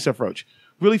know, Yusuf Roach.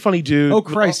 Really funny dude. Oh,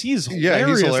 Christ. He's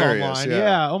hilarious online.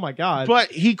 Yeah. Oh, my God.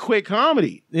 But he quit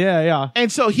comedy. Yeah.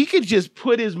 And so he could just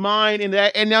put his mind in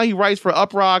that. And now he writes for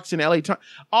Up Rocks and LA Times,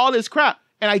 all this crap.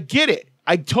 And I get it.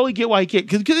 I totally get why he can't.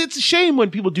 Because it's a shame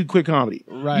when people do quit comedy.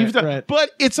 Right.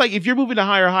 But it's like if you're moving to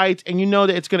higher heights and you know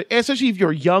that it's going to, especially if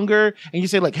you're younger and you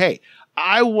say like, hey,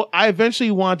 I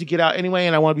eventually want to get out anyway,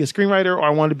 and I want to be a screenwriter, or I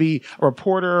want to be a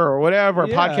reporter, or whatever, a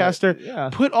podcaster. Yeah.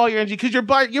 Put all your energy, because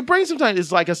your brain sometimes is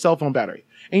like a cell phone battery,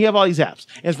 and you have all these apps,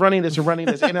 and it's running this and running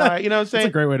this, and you know what I'm saying? That's a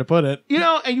great way to put it.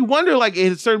 And you wonder, like,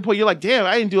 at a certain point, you're like, damn,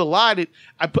 I didn't do a lot.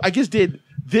 I just did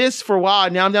this for a while,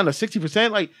 and now I'm down to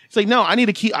 60%. Like, it's like, no,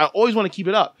 I always want to keep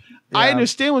it up. Yeah. I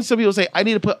understand when some people say, I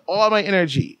need to put all my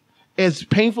energy, as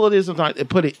painful it is sometimes, to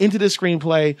put it into this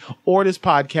screenplay or this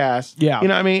podcast. Yeah. You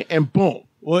know what I mean? And boom.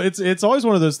 Well, it's always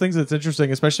one of those things that's interesting,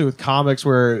 especially with comics,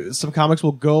 where some comics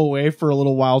will go away for a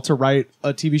little while to write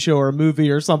a TV show or a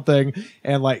movie or something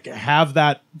and like have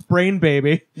that brain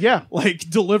baby. Yeah. Like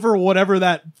deliver whatever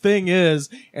that thing is.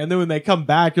 And then when they come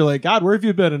back, you're like, God, where have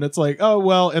you been? And it's like, oh,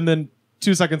 well, and then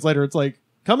 2 seconds later, it's like,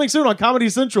 coming soon on Comedy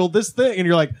Central, this thing. And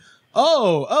you're like,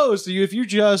 So if you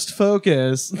just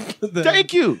focus.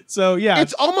 Thank you. So, yeah.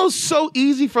 It's almost so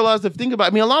easy for us to think about. I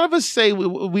mean, a lot of us say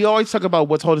we always talk about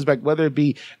what's holding us back, whether it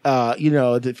be,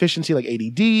 deficiency like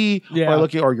ADD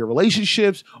or your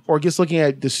relationships or just looking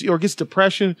at this or just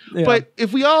depression. Yeah. But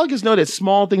if we all just know that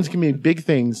small things can mean big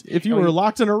things. If you were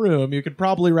locked in a room, you could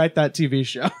probably write that TV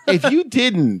show.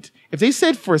 If they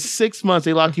said for 6 months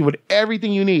they locked you with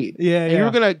everything you need, and you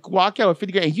were gonna walk out with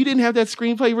 50 grand, and you didn't have that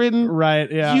screenplay written,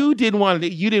 right? Yeah, you didn't want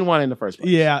it. You didn't want it in the first place.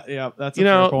 Yeah, that's a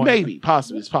fair point. Maybe,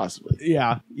 possibly.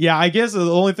 Yeah. I guess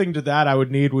the only thing to that I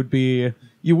would need would be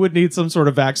you would need some sort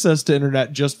of access to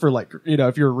internet just for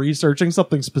if you're researching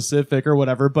something specific or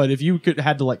whatever. But if you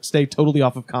had to stay totally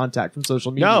off of contact from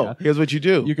social media, no. Here's what you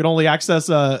do: you could only access.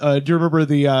 Do you remember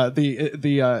the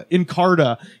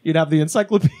Encarta? You'd have the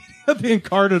encyclopedia. The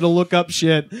Encarta to look up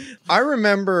shit. I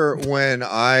remember when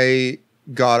I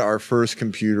got our first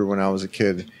computer when I was a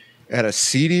kid. It had a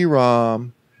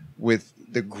CD-ROM with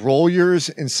the Grolier's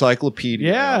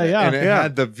Encyclopedia. And it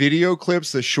had the video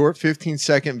clips, the short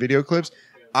 15-second video clips.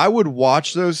 I would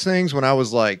watch those things when I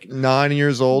was 9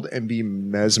 years old and be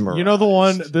mesmerized. You know the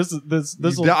one. This.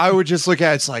 I would just look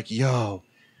at it, it's like, yo,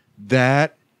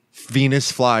 that Venus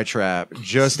flytrap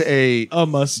just a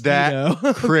mosquito.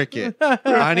 That cricket.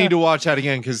 I need to watch that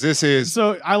again because this is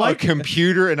a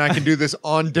computer and I can do this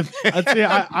on demand.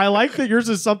 I like that yours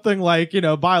is something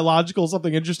biological,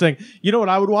 something interesting. You know what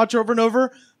I would watch over and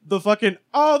over? The fucking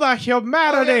the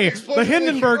humanity, the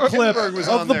Hindenburg clip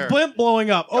of the blimp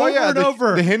blowing up over and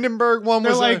over. The Hindenburg one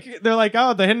was they're like,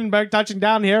 the Hindenburg touching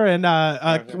down here and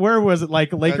where was it?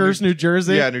 Lakers, New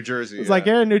Jersey. Yeah, New Jersey. It's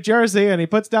here in New Jersey, and he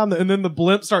puts down and then the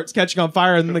blimp starts catching on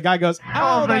fire, and then the guy goes,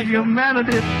 the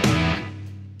humanity.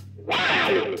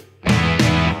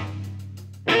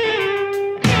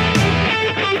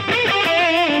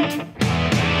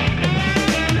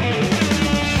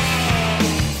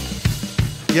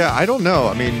 Yeah, I don't know.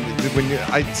 I mean,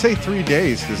 I'd say 3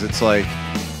 days because it's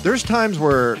there's times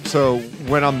where,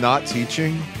 when I'm not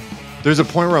teaching, there's a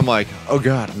point where I'm like, oh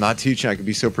God, I'm not teaching. I could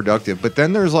be so productive. But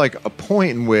then there's a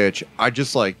point in which I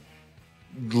just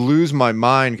lose my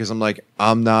mind because I'm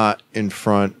I'm not in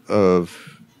front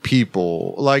of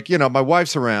people. My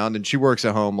wife's around and she works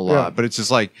at home a lot, but it's just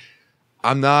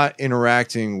I'm not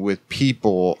interacting with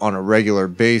people on a regular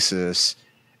basis.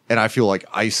 And I feel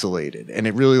isolated, and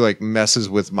it really messes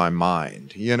with my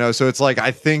mind, So it's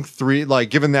I think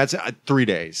given that's 3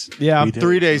 days,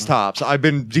 3 days tops. I've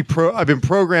been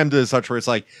programmed to such where it's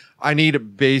I need a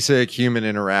basic human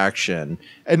interaction,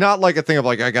 and not a thing of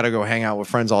I got to go hang out with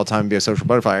friends all the time and be a social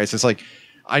butterfly. It's just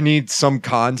I need some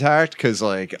contact because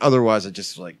otherwise I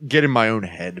just get in my own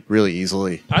head really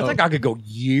easily. I think I could go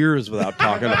years without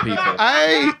talking to people.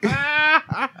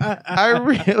 I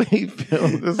really feel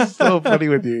this is so funny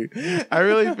with you. I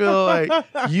really feel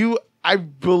I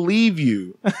believe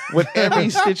you with every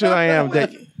stitch that I am.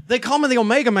 That they call me the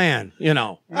Omega Man.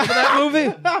 Remember that movie?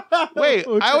 Wait,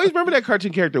 I always remember that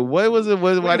cartoon character. What was it?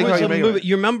 Why did you call you Omega Man?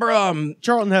 You remember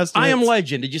Charlton Heston? I Am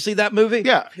Legend. Did you see that movie?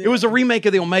 Yeah. It was a remake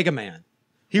of the Omega Man.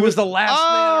 He was the last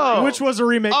man. Which was a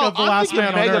remake of The Last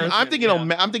Man on Earth. I'm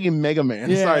thinking Mega Man.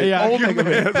 Yeah, Sorry. Old Mega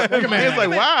Man. Mega Man.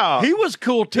 It's wow. He was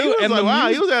cool too. He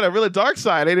was at a really dark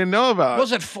side I didn't know about.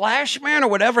 Was it Flash Man or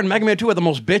whatever? And Mega Man 2 had the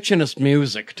most bitchinest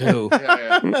music too.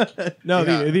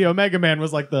 The Omega Man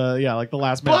was the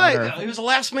last man on Earth. He was the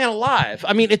last man alive.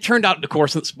 I mean, it turned out, of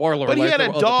course, that spoiler alert. But he had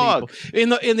a dog. In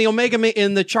the Omega Man,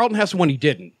 in the Charlton Heston one, he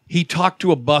didn't. He talked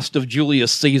to a bust of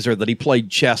Julius Caesar that he played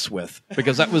chess with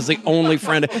because that was the only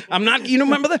friend. I'm not. You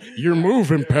remember that? Your move,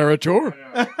 Imperator.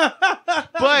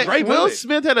 But Will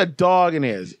Smith had a dog in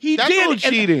his. That's did. A little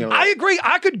cheating. I agree.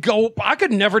 I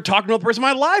could never talk to another person in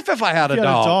my life if I had a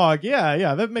dog.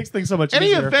 Yeah. That makes things so much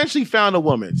easier. And he eventually found a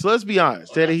woman. So let's be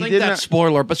honest. I think that's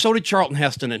spoiler, but so did Charlton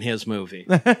Heston in his movie.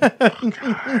 But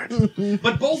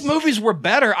both movies were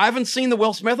better. I haven't seen the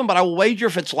Will Smith one, but I will wager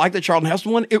if it's like the Charlton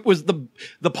Heston one, it was the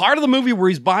part of the movie where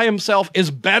he's by himself is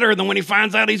better than when he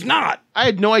finds out he's not. I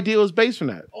had no idea it was based on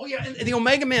that. Oh yeah, and the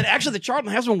Omega Man. Actually, the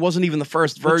Charlton Heston one wasn't even the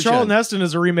first version. Charlton Heston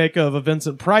is a remake of a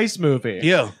Vincent Price movie.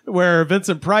 Yeah, where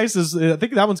Vincent Price is. I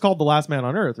think that one's called The Last Man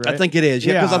on Earth, right? I think it is.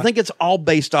 Yeah, because I think it's all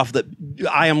based off the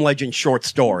I Am Legend short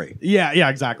story. Yeah,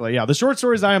 exactly. Yeah, the short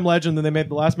story is I Am Legend. Then they made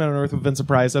The Last Man on Earth with Vincent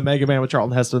Price, Omega Man with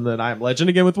Charlton Heston, then I Am Legend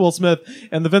again with Will Smith.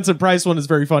 And the Vincent Price one is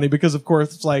very funny because, of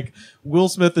course, it's Will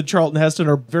Smith and Charlton Heston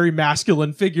are very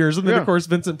masculine figures, and then of course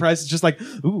Vincent Price is just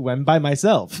ooh, I'm by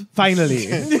myself. Finally.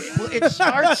 It's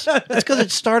because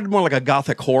it started more like a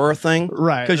gothic horror thing,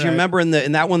 right? Because you remember in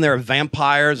that one there are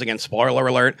vampires. Again, spoiler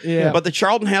alert. Yeah. But the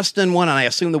Charlton Heston one, and I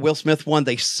assume the Will Smith one,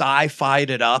 they sci-fi'd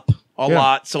it up. a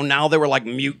lot. So now they were like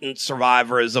mutant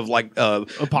survivors of like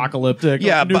apocalyptic,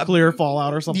 nuclear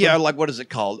fallout or something. Yeah, like what is it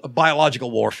called?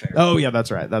 Biological warfare. Oh yeah,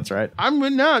 that's right. That's right. I'm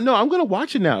gonna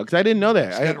watch it now because I didn't know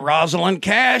that. It's got Rosalind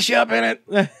Cash up in it.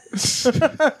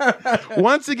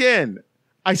 Once again,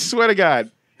 I swear to God,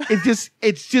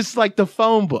 it's just like the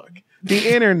phone book.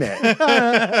 The internet. You know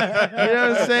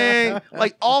what I'm saying?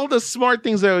 Like all the smart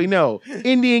things that we know.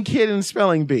 Indian kid and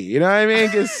spelling bee. You know what I mean?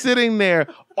 Just sitting there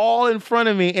all in front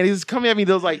of me and he's coming at me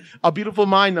those like a beautiful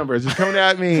mind numbers. He's coming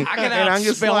at me. I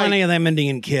can spell any of them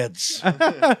Indian kids.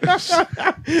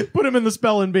 Put him in the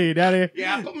spelling bee, Daddy.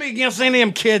 Yeah, put me against any of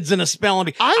them kids in a spelling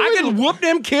bee. I can whoop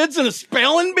them kids in a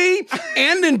spelling bee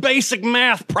and in basic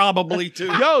math probably too.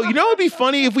 Yo, you know what would be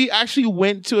funny if we actually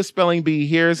went to a spelling bee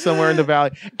here somewhere in the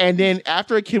valley and then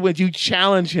after a kid went, you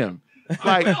challenge him.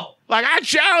 Like I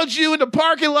challenge you in the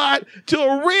parking lot to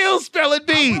a real spelling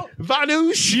bee.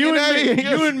 Vanush. You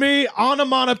and me,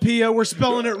 onomatopoeia, we're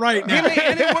spelling it right now. Give me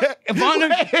any word.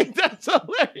 That's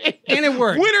hilarious. Any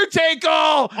word. Winner take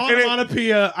all.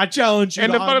 Onomatopoeia, I challenge you.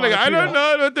 And the funny thing, I don't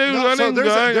know what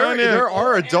there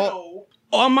are adult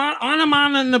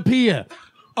onomatopoeia.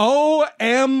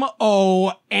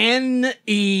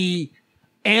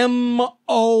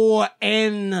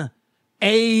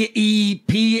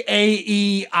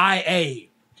 OMONEMONAEPAEIA.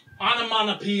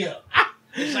 Onomatopoeia.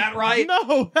 Is that right?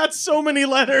 No, that's so many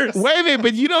letters. Wait a minute,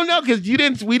 but you don't know because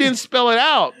we didn't spell it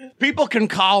out. People can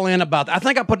call in about that. I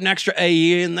think I put an extra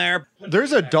AE in there.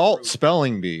 There's adult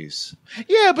spelling bees.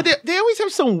 Yeah, but they always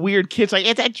have some weird kids like,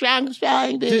 it's a drunk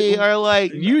spelling bee. Or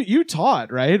like you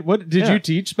taught, right? What did you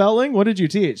teach spelling? What did you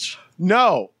teach?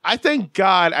 No, I thank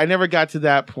God I never got to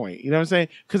that point. You know what I'm saying?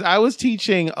 Because I was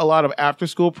teaching a lot of after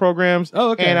school programs.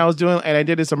 Oh, okay. And I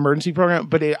did this emergency program,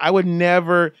 but I would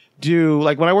never do,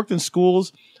 like when I worked in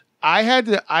schools,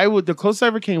 the closest I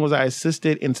ever came was I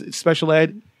assisted in special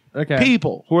ed. Okay.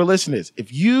 People who are listeners,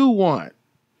 if you want,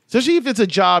 especially if it's a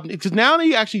job, because now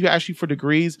you actually ask you for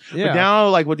degrees, but now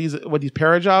like what these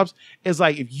para jobs is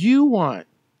like, if you want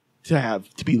to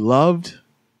be loved,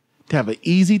 to have an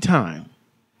easy time,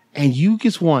 and you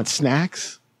just want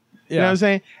snacks, you know what I'm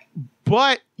saying?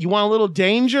 But you want a little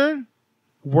danger,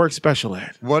 work special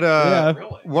ed. What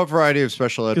variety of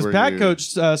special ed? Because Pat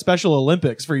coached Special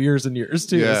Olympics for years and years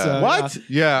too. Yeah. So, what?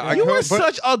 Yeah, you were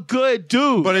such a good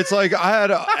dude. But it's like I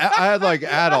had like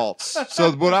adults.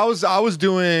 So what I was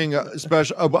doing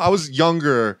special. I was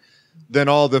younger than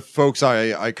all the folks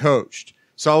I coached.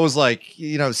 So I was like,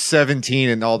 17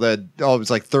 and all that. Oh, it was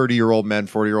like 30-year-old men,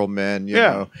 40-year-old men, you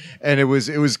know. And it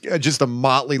was just a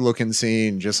motley looking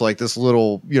scene, just like this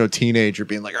little, teenager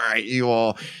being like, all right, you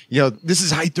all, this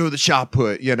is how you throw the shot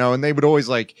put, and they would always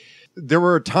like, there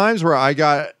were times where I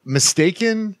got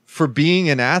mistaken for being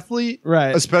an athlete,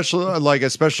 right? A Special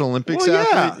Olympics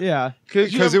athlete. Yeah.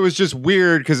 Because it was just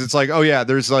weird because it's like, oh yeah,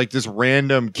 there's like this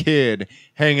random kid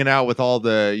hanging out with all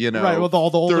the, right, with all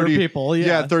the older people.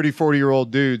 Yeah. 30, 40-year-old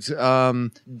dudes.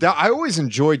 I always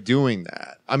enjoyed doing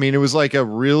that. I mean, it was like a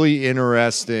really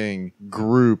interesting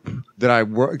group that I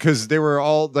worked, because they were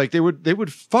all like, they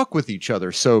would fuck with each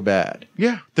other so bad.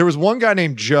 Yeah. There was one guy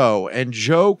named Joe, and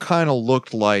Joe kind of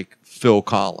looked like Phil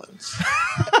Collins.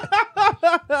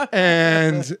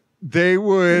 And they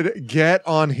would get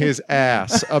on his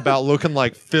ass about looking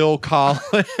like Phil Collins.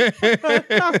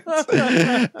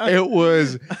 It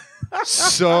was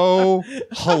so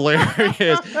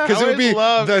hilarious because it would be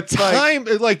the time,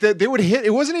 they would hit.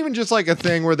 It wasn't even just like a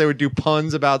thing where they would do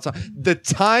puns about the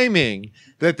timing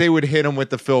that they would hit him with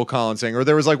the Phil Collins thing. Or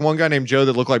there was like one guy named Joe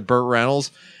that looked like Burt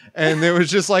Reynolds. And there was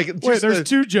just like, wait, there's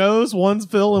two Joes, one's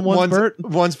Phil and one's Bert.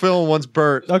 One's Phil and one's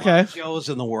Bert. Okay, Joes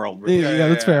in the world. Yeah,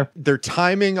 that's fair. Their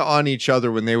timing on each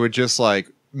other when they would just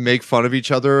like make fun of each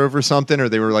other over something, or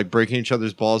they were like breaking each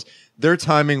other's balls. Their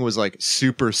timing was like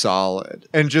super solid,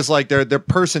 and just like their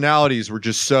personalities were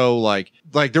just so like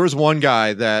there was one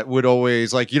guy that would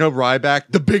always like Ryback,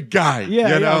 the big guy.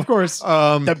 Yeah, of course,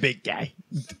 the big guy.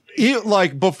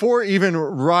 Like before even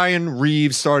Ryan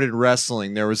Reeves started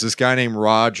wrestling, there was this guy named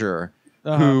Roger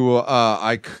who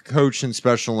I coached in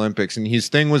Special Olympics, and his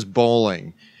thing was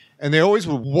bowling. And they always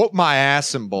would whoop my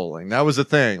ass in bowling. That was the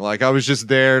thing. Like I was just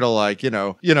there to like,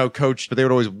 coach, but they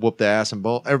would always whoop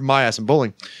my ass in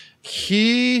bowling.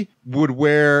 He would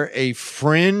wear a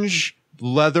fringe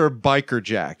leather biker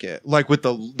jacket, like with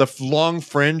the long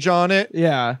fringe on it.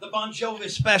 Yeah. The Bon Jovi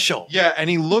special. Yeah, and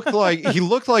he looked like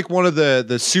one of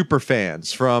the super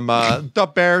fans from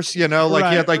the Bears, He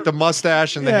had like the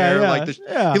mustache and the hair,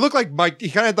 he looked like Mike. He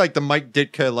kind of had like the Mike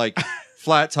Ditka like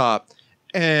flat top,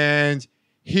 and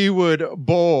he would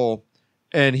bowl.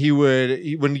 And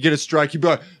when you get a strike, he'd be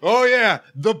like, "Oh yeah,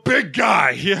 the big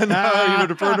guy." He would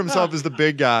refer to himself as the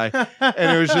big guy,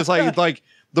 and it was just like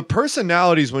the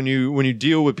personalities when you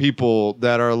deal with people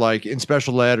that are like in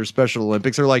special ed or Special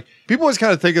Olympics, are like people always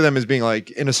kind of think of them as being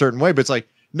like in a certain way, but it's like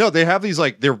no, they have these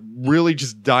like they're really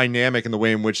just dynamic in the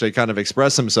way in which they kind of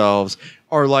express themselves,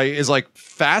 or like is like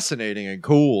fascinating and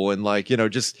cool, and like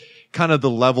just kind of the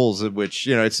levels at which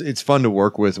it's fun to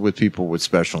work with people with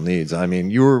special needs. I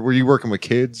mean, were you working with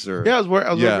kids or? Yeah, I was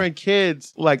working with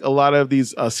kids, like a lot of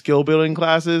these skill building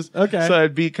classes. Okay, so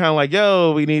it'd be kind of like,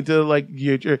 yo, we need to like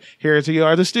you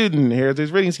are the student, here's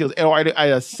these reading skills, or I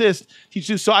assist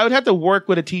teachers. So I would have to work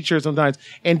with a teacher sometimes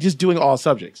and just doing all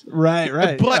subjects.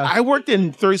 Right. But I worked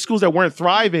in 30 schools that weren't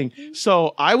thriving,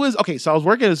 so I was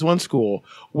working at this one school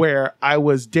where I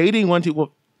was dating one teacher.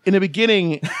 Well, in the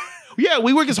beginning. Yeah,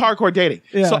 we work as hardcore dating.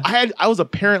 Yeah. So I was a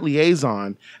parent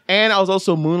liaison, and I was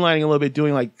also moonlighting a little bit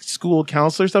doing like school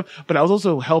counselor stuff, but I was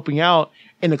also helping out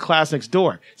in the class next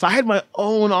door. So I had my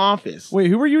own office. Wait,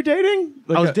 who were you dating?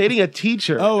 I was dating a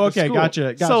teacher. Oh, okay,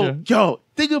 gotcha. So, yo,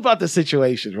 think about the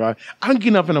situation, right? I'm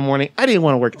getting up in the morning. I didn't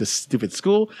want to work at this stupid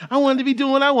school. I wanted to be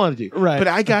doing what I wanted to do. Right. But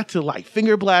I got to like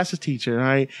finger blast a teacher,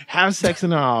 right? Have sex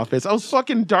in her office. I was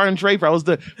fucking Don Draper. I was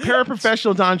the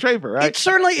paraprofessional Don Draper, right?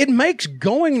 It makes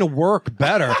going to work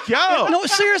better. Yo. No,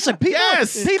 seriously.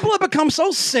 People have become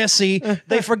so sissy,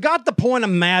 they forgot the point of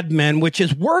Mad Men, which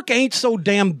is work ain't so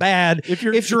damn bad. If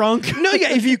you're drunk. No,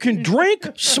 yeah, if you can drink,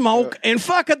 smoke, and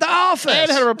fuck at the office. And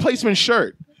had a replacement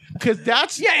shirt. Because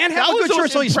and have a good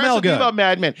shirt so you smell good. About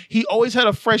Mad Men, he always had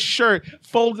a fresh shirt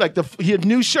folded he had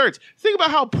new shirts. Think about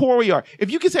how poor we are.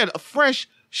 If you could have fresh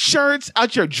shirts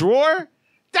out your drawer,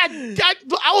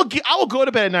 I will go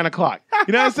to bed at 9:00.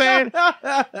 You know what I'm saying?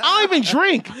 I don't even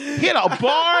drink. He had a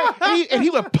bar and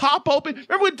he would pop open.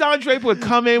 Remember when Don Draper would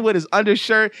come in with his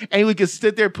undershirt and he would just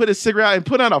sit there, put his cigarette out, and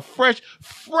put on a fresh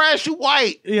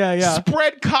white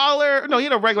spread collar. No, he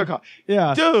had a regular collar.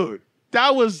 Yeah, dude.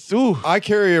 That was I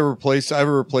have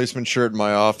a replacement shirt in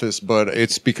my office, but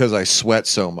it's because I sweat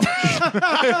so much.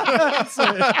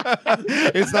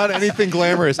 It's not anything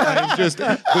glamorous. I am just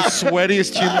the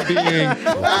sweatiest human being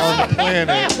on the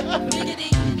planet.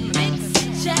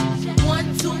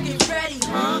 One, two, get ready,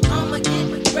 huh? I'ma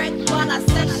get wrecked while I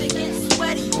section get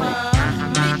sweaty, huh?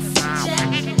 Mix, check.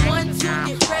 One, two,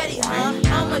 get ready, huh?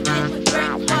 I'ma get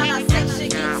wrecked while I section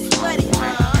get sweaty,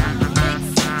 huh?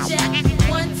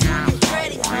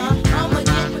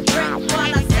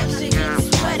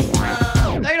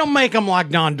 They don't make him like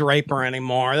Don Draper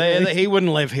anymore. He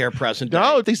wouldn't live here present day.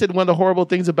 No, they said one of the horrible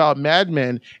things about Mad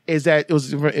Men is that it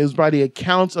was by the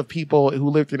accounts of people who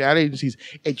lived in ad agencies.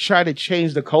 It tried to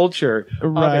change the culture.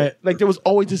 Right. Like there was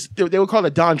always this, they would call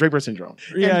it Don Draper syndrome.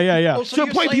 Yeah. To the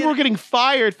point people were getting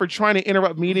fired for trying to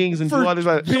interrupt meetings and do all this.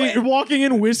 Walking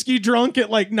in whiskey drunk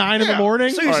at like 9 in the morning.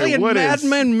 So you're saying Mad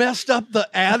Men messed up the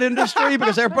ad industry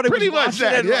because everybody Pretty was much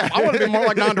that, watching it? I want to be more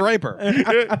like Don Draper.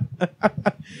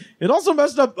 It also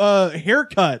messed up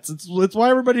haircuts. It's why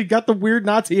everybody got the weird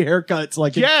Nazi haircuts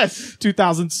like in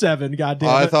 2007. Goddamn.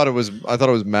 I thought it was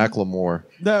Macklemore.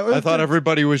 I thought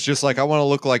everybody was just like, I want to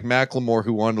look like Macklemore,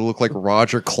 who wanted to look like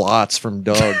Roger Klotz from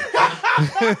Doug.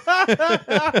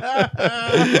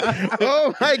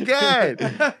 Oh my God!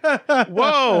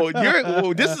 Whoa,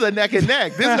 this is a neck and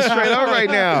neck. This is straight up right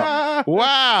now.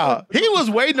 Wow, he was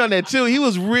waiting on that too. He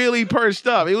was really perched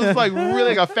up. It was like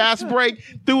really like a fast break.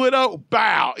 Threw it up,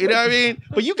 bow. You know what I mean?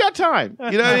 But you got time.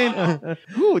 You know what I mean?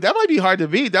 Ooh, that might be hard to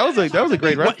beat. That was a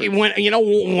great reference.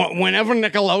 Whenever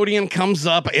Nickelodeon comes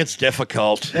up, it's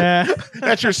difficult.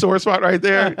 That's your sore spot right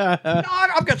there. No,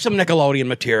 I've got some Nickelodeon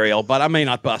material, but I may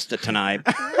not bust it tonight. Oh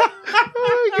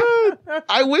my God.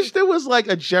 I wish there was like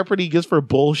a Jeopardy just for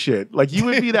bullshit. Like you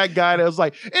would be that guy that was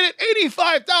like, and at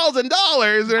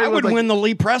 $85,000. I would win the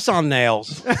Lee Press on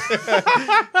nails. Oh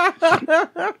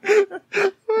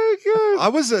my God. I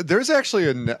was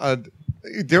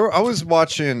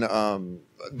watching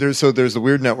there's the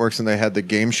Weird Networks, and they had the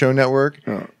Game Show Network.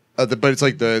 But it's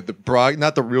like the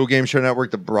not the real Game Show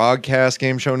Network, the broadcast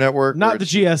Game Show Network. Not the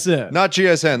GSN. Not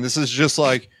GSN. This is just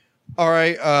like, all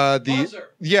right,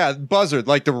 Buzzard.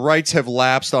 Like the rights have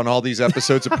lapsed on all these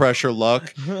episodes of Pressure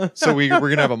Luck, so we're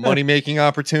gonna have a money making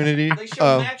opportunity. They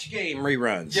show Match Game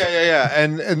reruns. Yeah.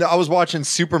 And I was watching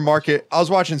Supermarket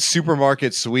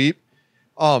Sweep.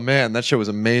 Oh man, that show was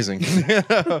amazing.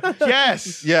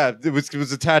 Yes. Yeah, it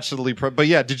was attached to the lead. But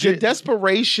yeah, did you the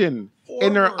desperation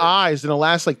in their eyes in the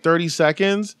last like 30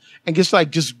 seconds and just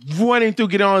running through,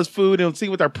 getting all this food and see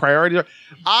what their priorities are.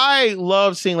 I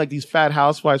love seeing like these fat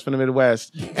housewives from the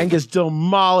Midwest and just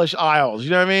demolish aisles.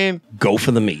 You know what I mean? Go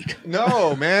for the meat.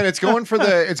 No, man, it's going for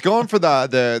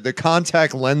the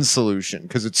contact lens solution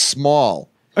because it's small.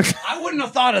 I wouldn't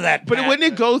have thought of that. But wouldn't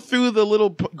it go through the little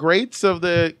grates of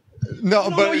the? No,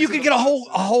 but you could get a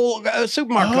whole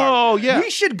supermarket. Oh, yeah. We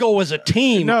should go as a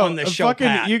team on this show.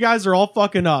 Pat. You guys are all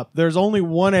fucking up. There's only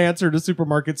one answer to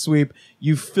supermarket sweep.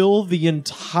 You fill the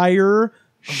entire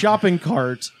shopping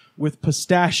cart with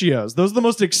pistachios. Those are the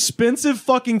most expensive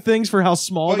fucking things for how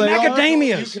small they are.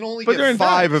 Macadamias. You can only get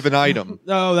 5 of an item.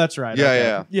 Oh, that's right.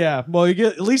 Yeah, yeah. Well, you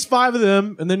get at least 5 of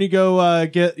them, and then you go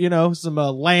get some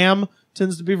lamb.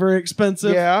 Tends to be very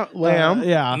expensive. Yeah, lamb.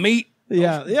 Yeah, meat.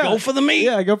 Yeah. Go for the meat.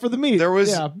 Yeah, go for the meat. There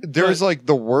was like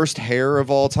the worst hair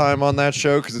of all time on that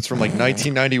show because it's from like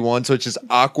 1991, so it's just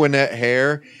Aquanet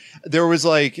hair. There was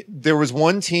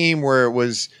one team where it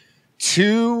was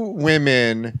 2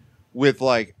 women with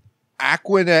like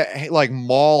Aquanet like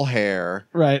mall hair,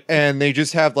 right? And they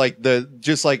just have like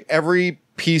every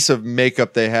piece of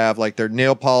makeup they have, like their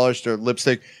nail polish, their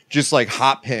lipstick, just like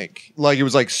hot pink, like it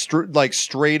was like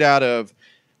straight out of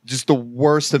just the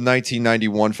worst of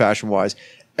 1991 fashion wise.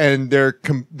 And their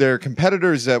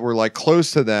competitors that were like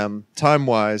close to them time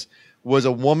wise was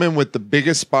a woman with the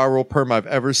biggest spiral perm I've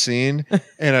ever seen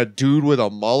and a dude with a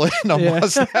mullet and a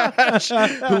mustache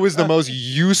who was the most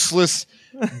useless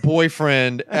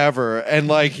boyfriend ever. And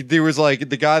like there was like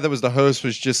the guy that was the host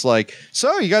was just like,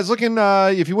 so you guys looking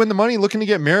if you win the money looking to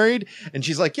get married? And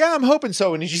she's like, yeah, I'm hoping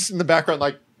so. And he's just in the background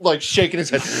like shaking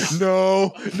his head.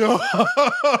 No.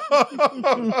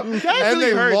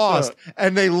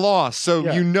 And they lost.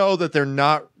 So you know that they're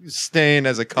not staying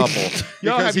as a couple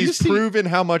because he's proven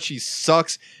how much he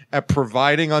sucks at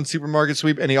providing on Supermarket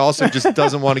Sweep, and he also just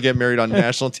doesn't want to get married on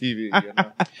national TV. You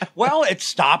know? Well, it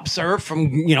stops her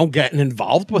from getting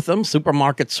involved with them.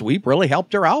 Supermarket Sweep really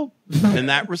helped her out in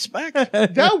that respect.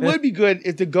 That would be good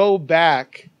if to go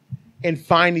back and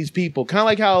find these people, kind of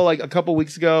like how like a couple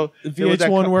weeks ago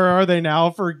VH1 Where Are They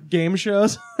Now for game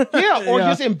shows. Yeah, or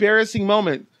just embarrassing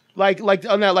moment. Like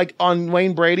on that, like on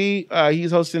Wayne Brady,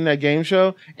 he's hosting that game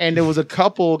show, and there was a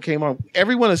couple came on.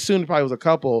 Everyone assumed it probably was a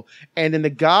couple, and then the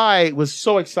guy was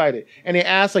so excited, and they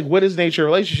asked like, "What is the nature of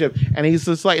relationship?" And he's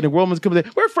just like, and the woman's coming in,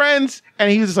 "We're friends,"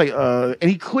 and he was just like, and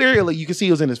he clearly you can see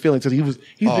he was in his feelings because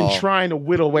he's been trying to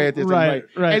whittle away at this, right.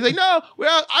 And he's like, "No,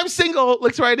 well, I'm single."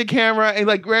 Looks right at the camera and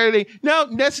like, ready? No,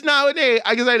 that's not what they.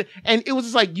 And it was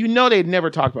just like they'd never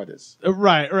talked about this,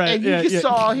 right? And you just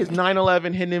saw his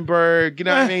 9/11 Hindenburg, you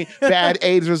know what I mean? Bad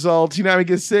AIDS results, you know what I mean?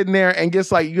 Just sitting there and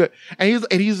just like, and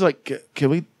he's like,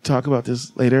 can we talk about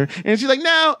this later? And she's like,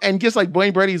 no. And just like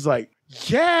Wayne Brady's like,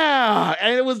 yeah.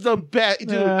 And it was the best,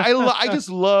 dude. I just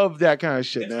love that kind of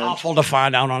shit, It's man. awful to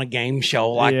find out on a game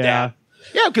show like that.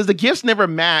 Yeah, because the gifts never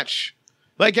match.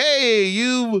 Like,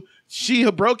 hey,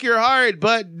 she broke your heart,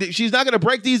 but she's not going to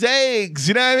break these eggs.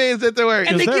 You know what I mean?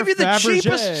 And they give you the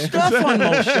cheapest stuff on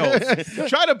most shows.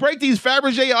 Try to break these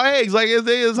Fabergé eggs like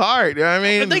it's hard. You know what I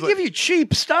mean? But they give you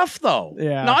cheap stuff, though.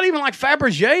 Yeah. Not even like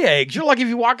Fabergé eggs. You're like if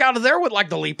you walk out of there with like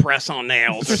the Lee press-on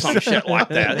nails or some shit like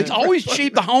that. It's always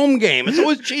cheap, the home game. It's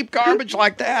always cheap garbage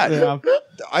like that. Yeah.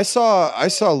 I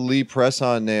saw Lee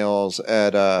press-on nails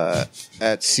at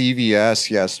CVS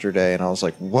yesterday, and I was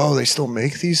like, whoa, they still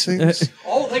make these things?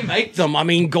 Oh, they make them. I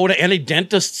mean, go to any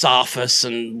dentist's office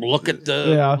and look at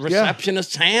the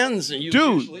receptionist's hands. And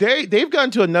they've gotten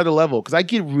to another level because I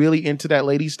get really into that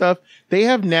lady stuff. They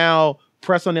have now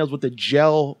press-on nails with the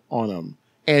gel on them.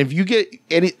 And if you get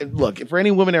for any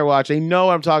women that watch, they know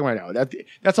what I'm talking about now.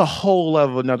 That's a whole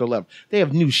level, another level. They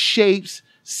have new shapes,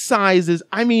 sizes.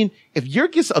 I mean, if you're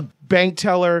just a bank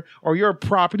teller or you're a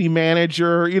property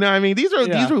manager, you know what I mean? These are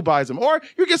who buys them. Or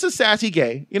you're just a sassy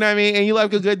gay, you know what I mean? And you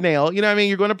like a good nail, you know what I mean?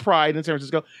 You're going to Pride in San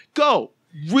Francisco.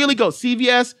 Really go.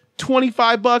 CVS,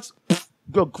 $25.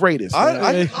 Go greatest.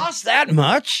 It costs that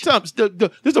much?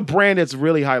 There's a brand that's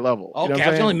really high level. Okay, you know what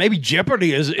I'm saying? maybe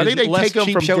Jeopardy is I think they less take them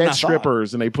cheap from show than I dead thought.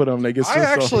 strippers and they put them. They get.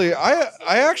 I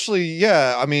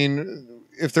mean,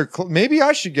 if they're maybe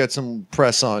I should get some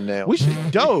press-on nails. We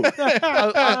should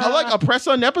I like a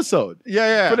press-on episode.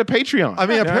 Yeah. For the Patreon. I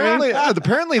mean,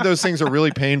 apparently those things are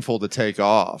really painful to take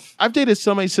off. I've dated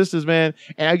so many sisters, man,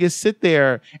 and I just sit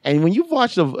there, and when you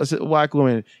watch a black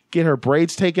woman get her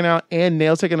braids taken out and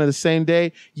nails taken out the same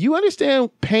day, you understand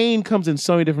pain comes in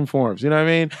so many different forms. You know what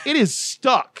I mean? It is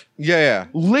stuck. Yeah.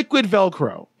 Liquid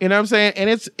Velcro. You know what I'm saying? And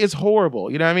it's horrible.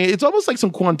 You know what I mean? It's almost like some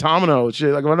Guantanamo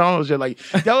shit. Like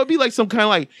that would be like some kind of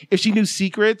like if she knew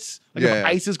secrets. Like if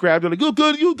ISIS grabbed her, like, oh,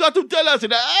 good, you got to tell us.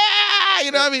 And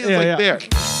You know what I mean? It's there.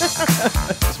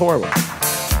 It's horrible.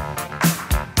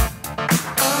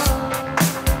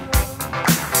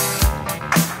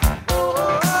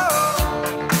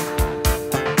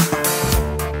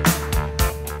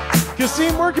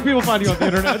 Kaseem, where can people find you on the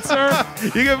internet, sir?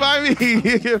 You can find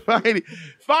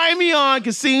me on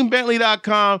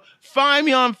KaseemBentley.com. Find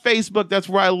me on Facebook. That's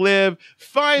where I live.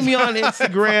 Find me on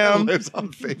Instagram. Lives on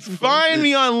Facebook. Find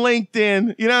me on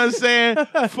LinkedIn. You know what I'm saying?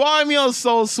 Find me on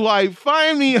Soul Swipe.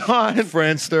 Find me on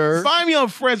Friendster. Find me on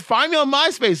Friends. Find me on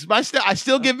MySpace. I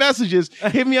still get messages.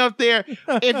 Hit me up there.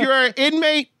 If you're an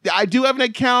inmate, I do have an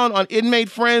account on Inmate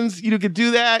Friends. You could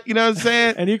do that. You know what I'm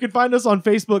saying? And you can find us on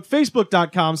Facebook,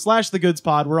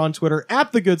 facebook.com/TheGoodsPod. We're on Twitter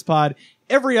 @TheGoodsPod.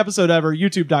 Every episode ever,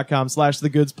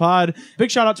 youtube.com/TheGoodsPod. Big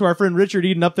shout out to our friend Richard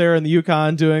Eden up there in the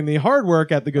Yukon doing the hard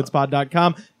work at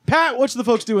TheGoodsPod.com. Pat, what should the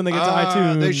folks do when they get to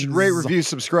iTunes? They should rate, review,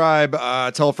 subscribe,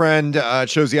 tell a friend. It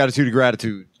shows the attitude of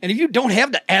gratitude. And if you don't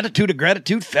have the attitude of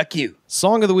gratitude, fuck you.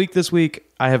 Song of the week this week,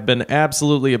 I have been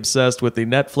absolutely obsessed with the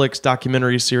Netflix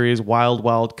documentary series Wild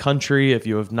Wild Country. If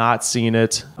you have not seen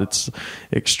it, it's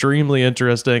extremely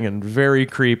interesting and very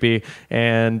creepy.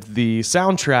 And the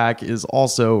soundtrack is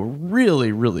also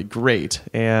really, really great.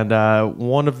 And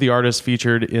one of the artists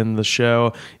featured in the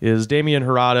show is Damien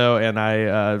Jurado, and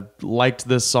I liked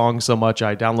this song so much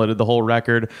I downloaded the whole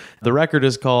record. The record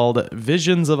is called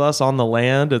Visions of Us on the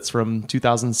Land. It's from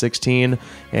 2016,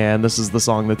 and this is the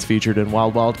song that's featured in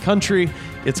Wild Wild Country.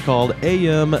 It's called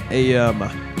AM AM,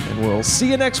 and we'll see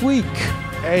you next week.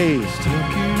 Hey.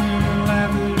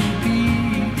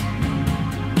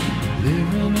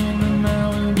 Living in the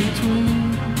now in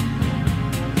between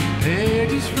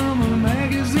pages from a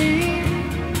magazine,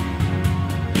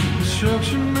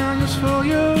 instruction manuals for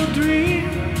your dreams.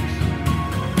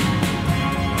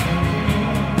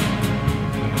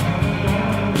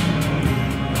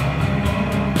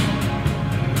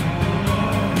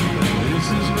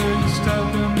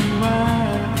 Stop and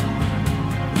rewind.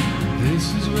 This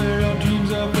is where our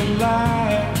dreams are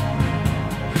collide.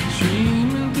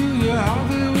 Streaming through your heart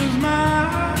that was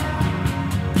mine.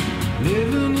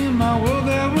 Living in my world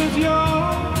that was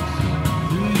yours.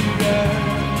 Through your eyes.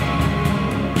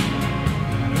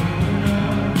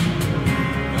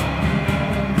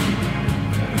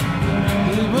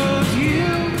 It was you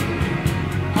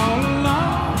all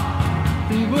along.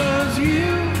 It was you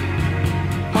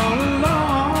all along.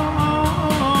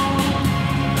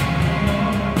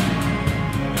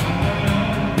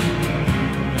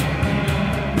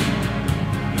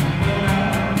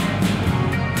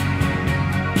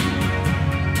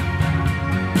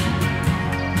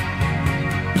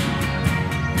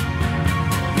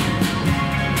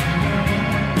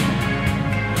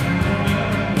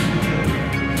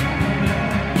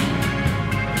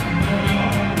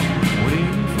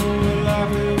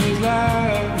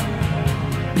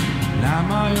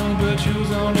 My own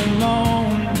virtues on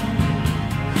alone,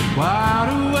 wide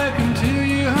awake until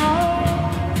you're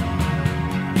home.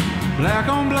 Black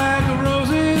on black, the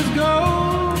roses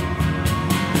gold.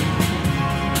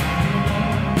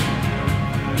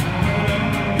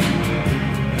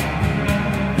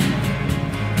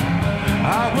 I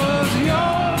was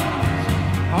yours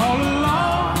all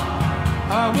along.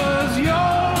 I was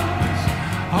yours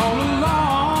all along.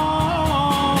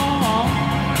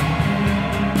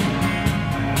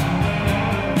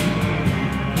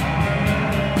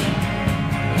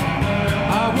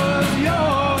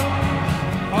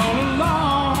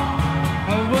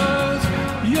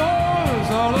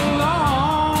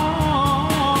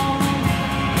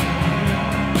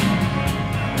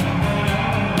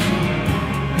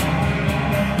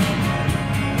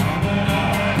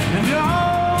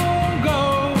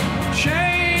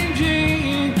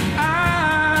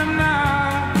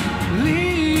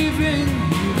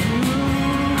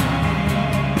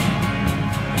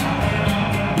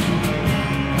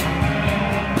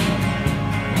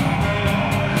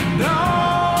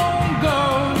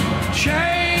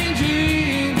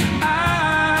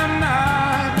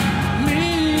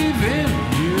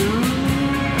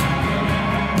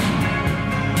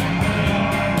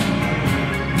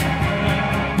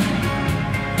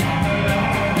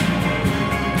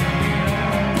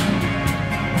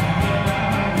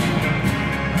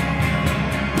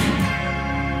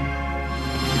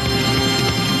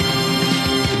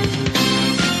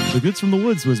 The Goods from the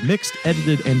Woods was mixed,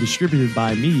 edited, and distributed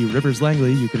by me, Rivers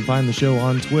Langley. You can find the show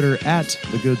on Twitter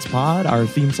 @TheGoodsPod. Our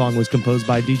theme song was composed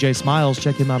by DJ Smiles.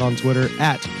 Check him out on Twitter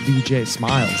 @DJ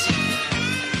Smiles.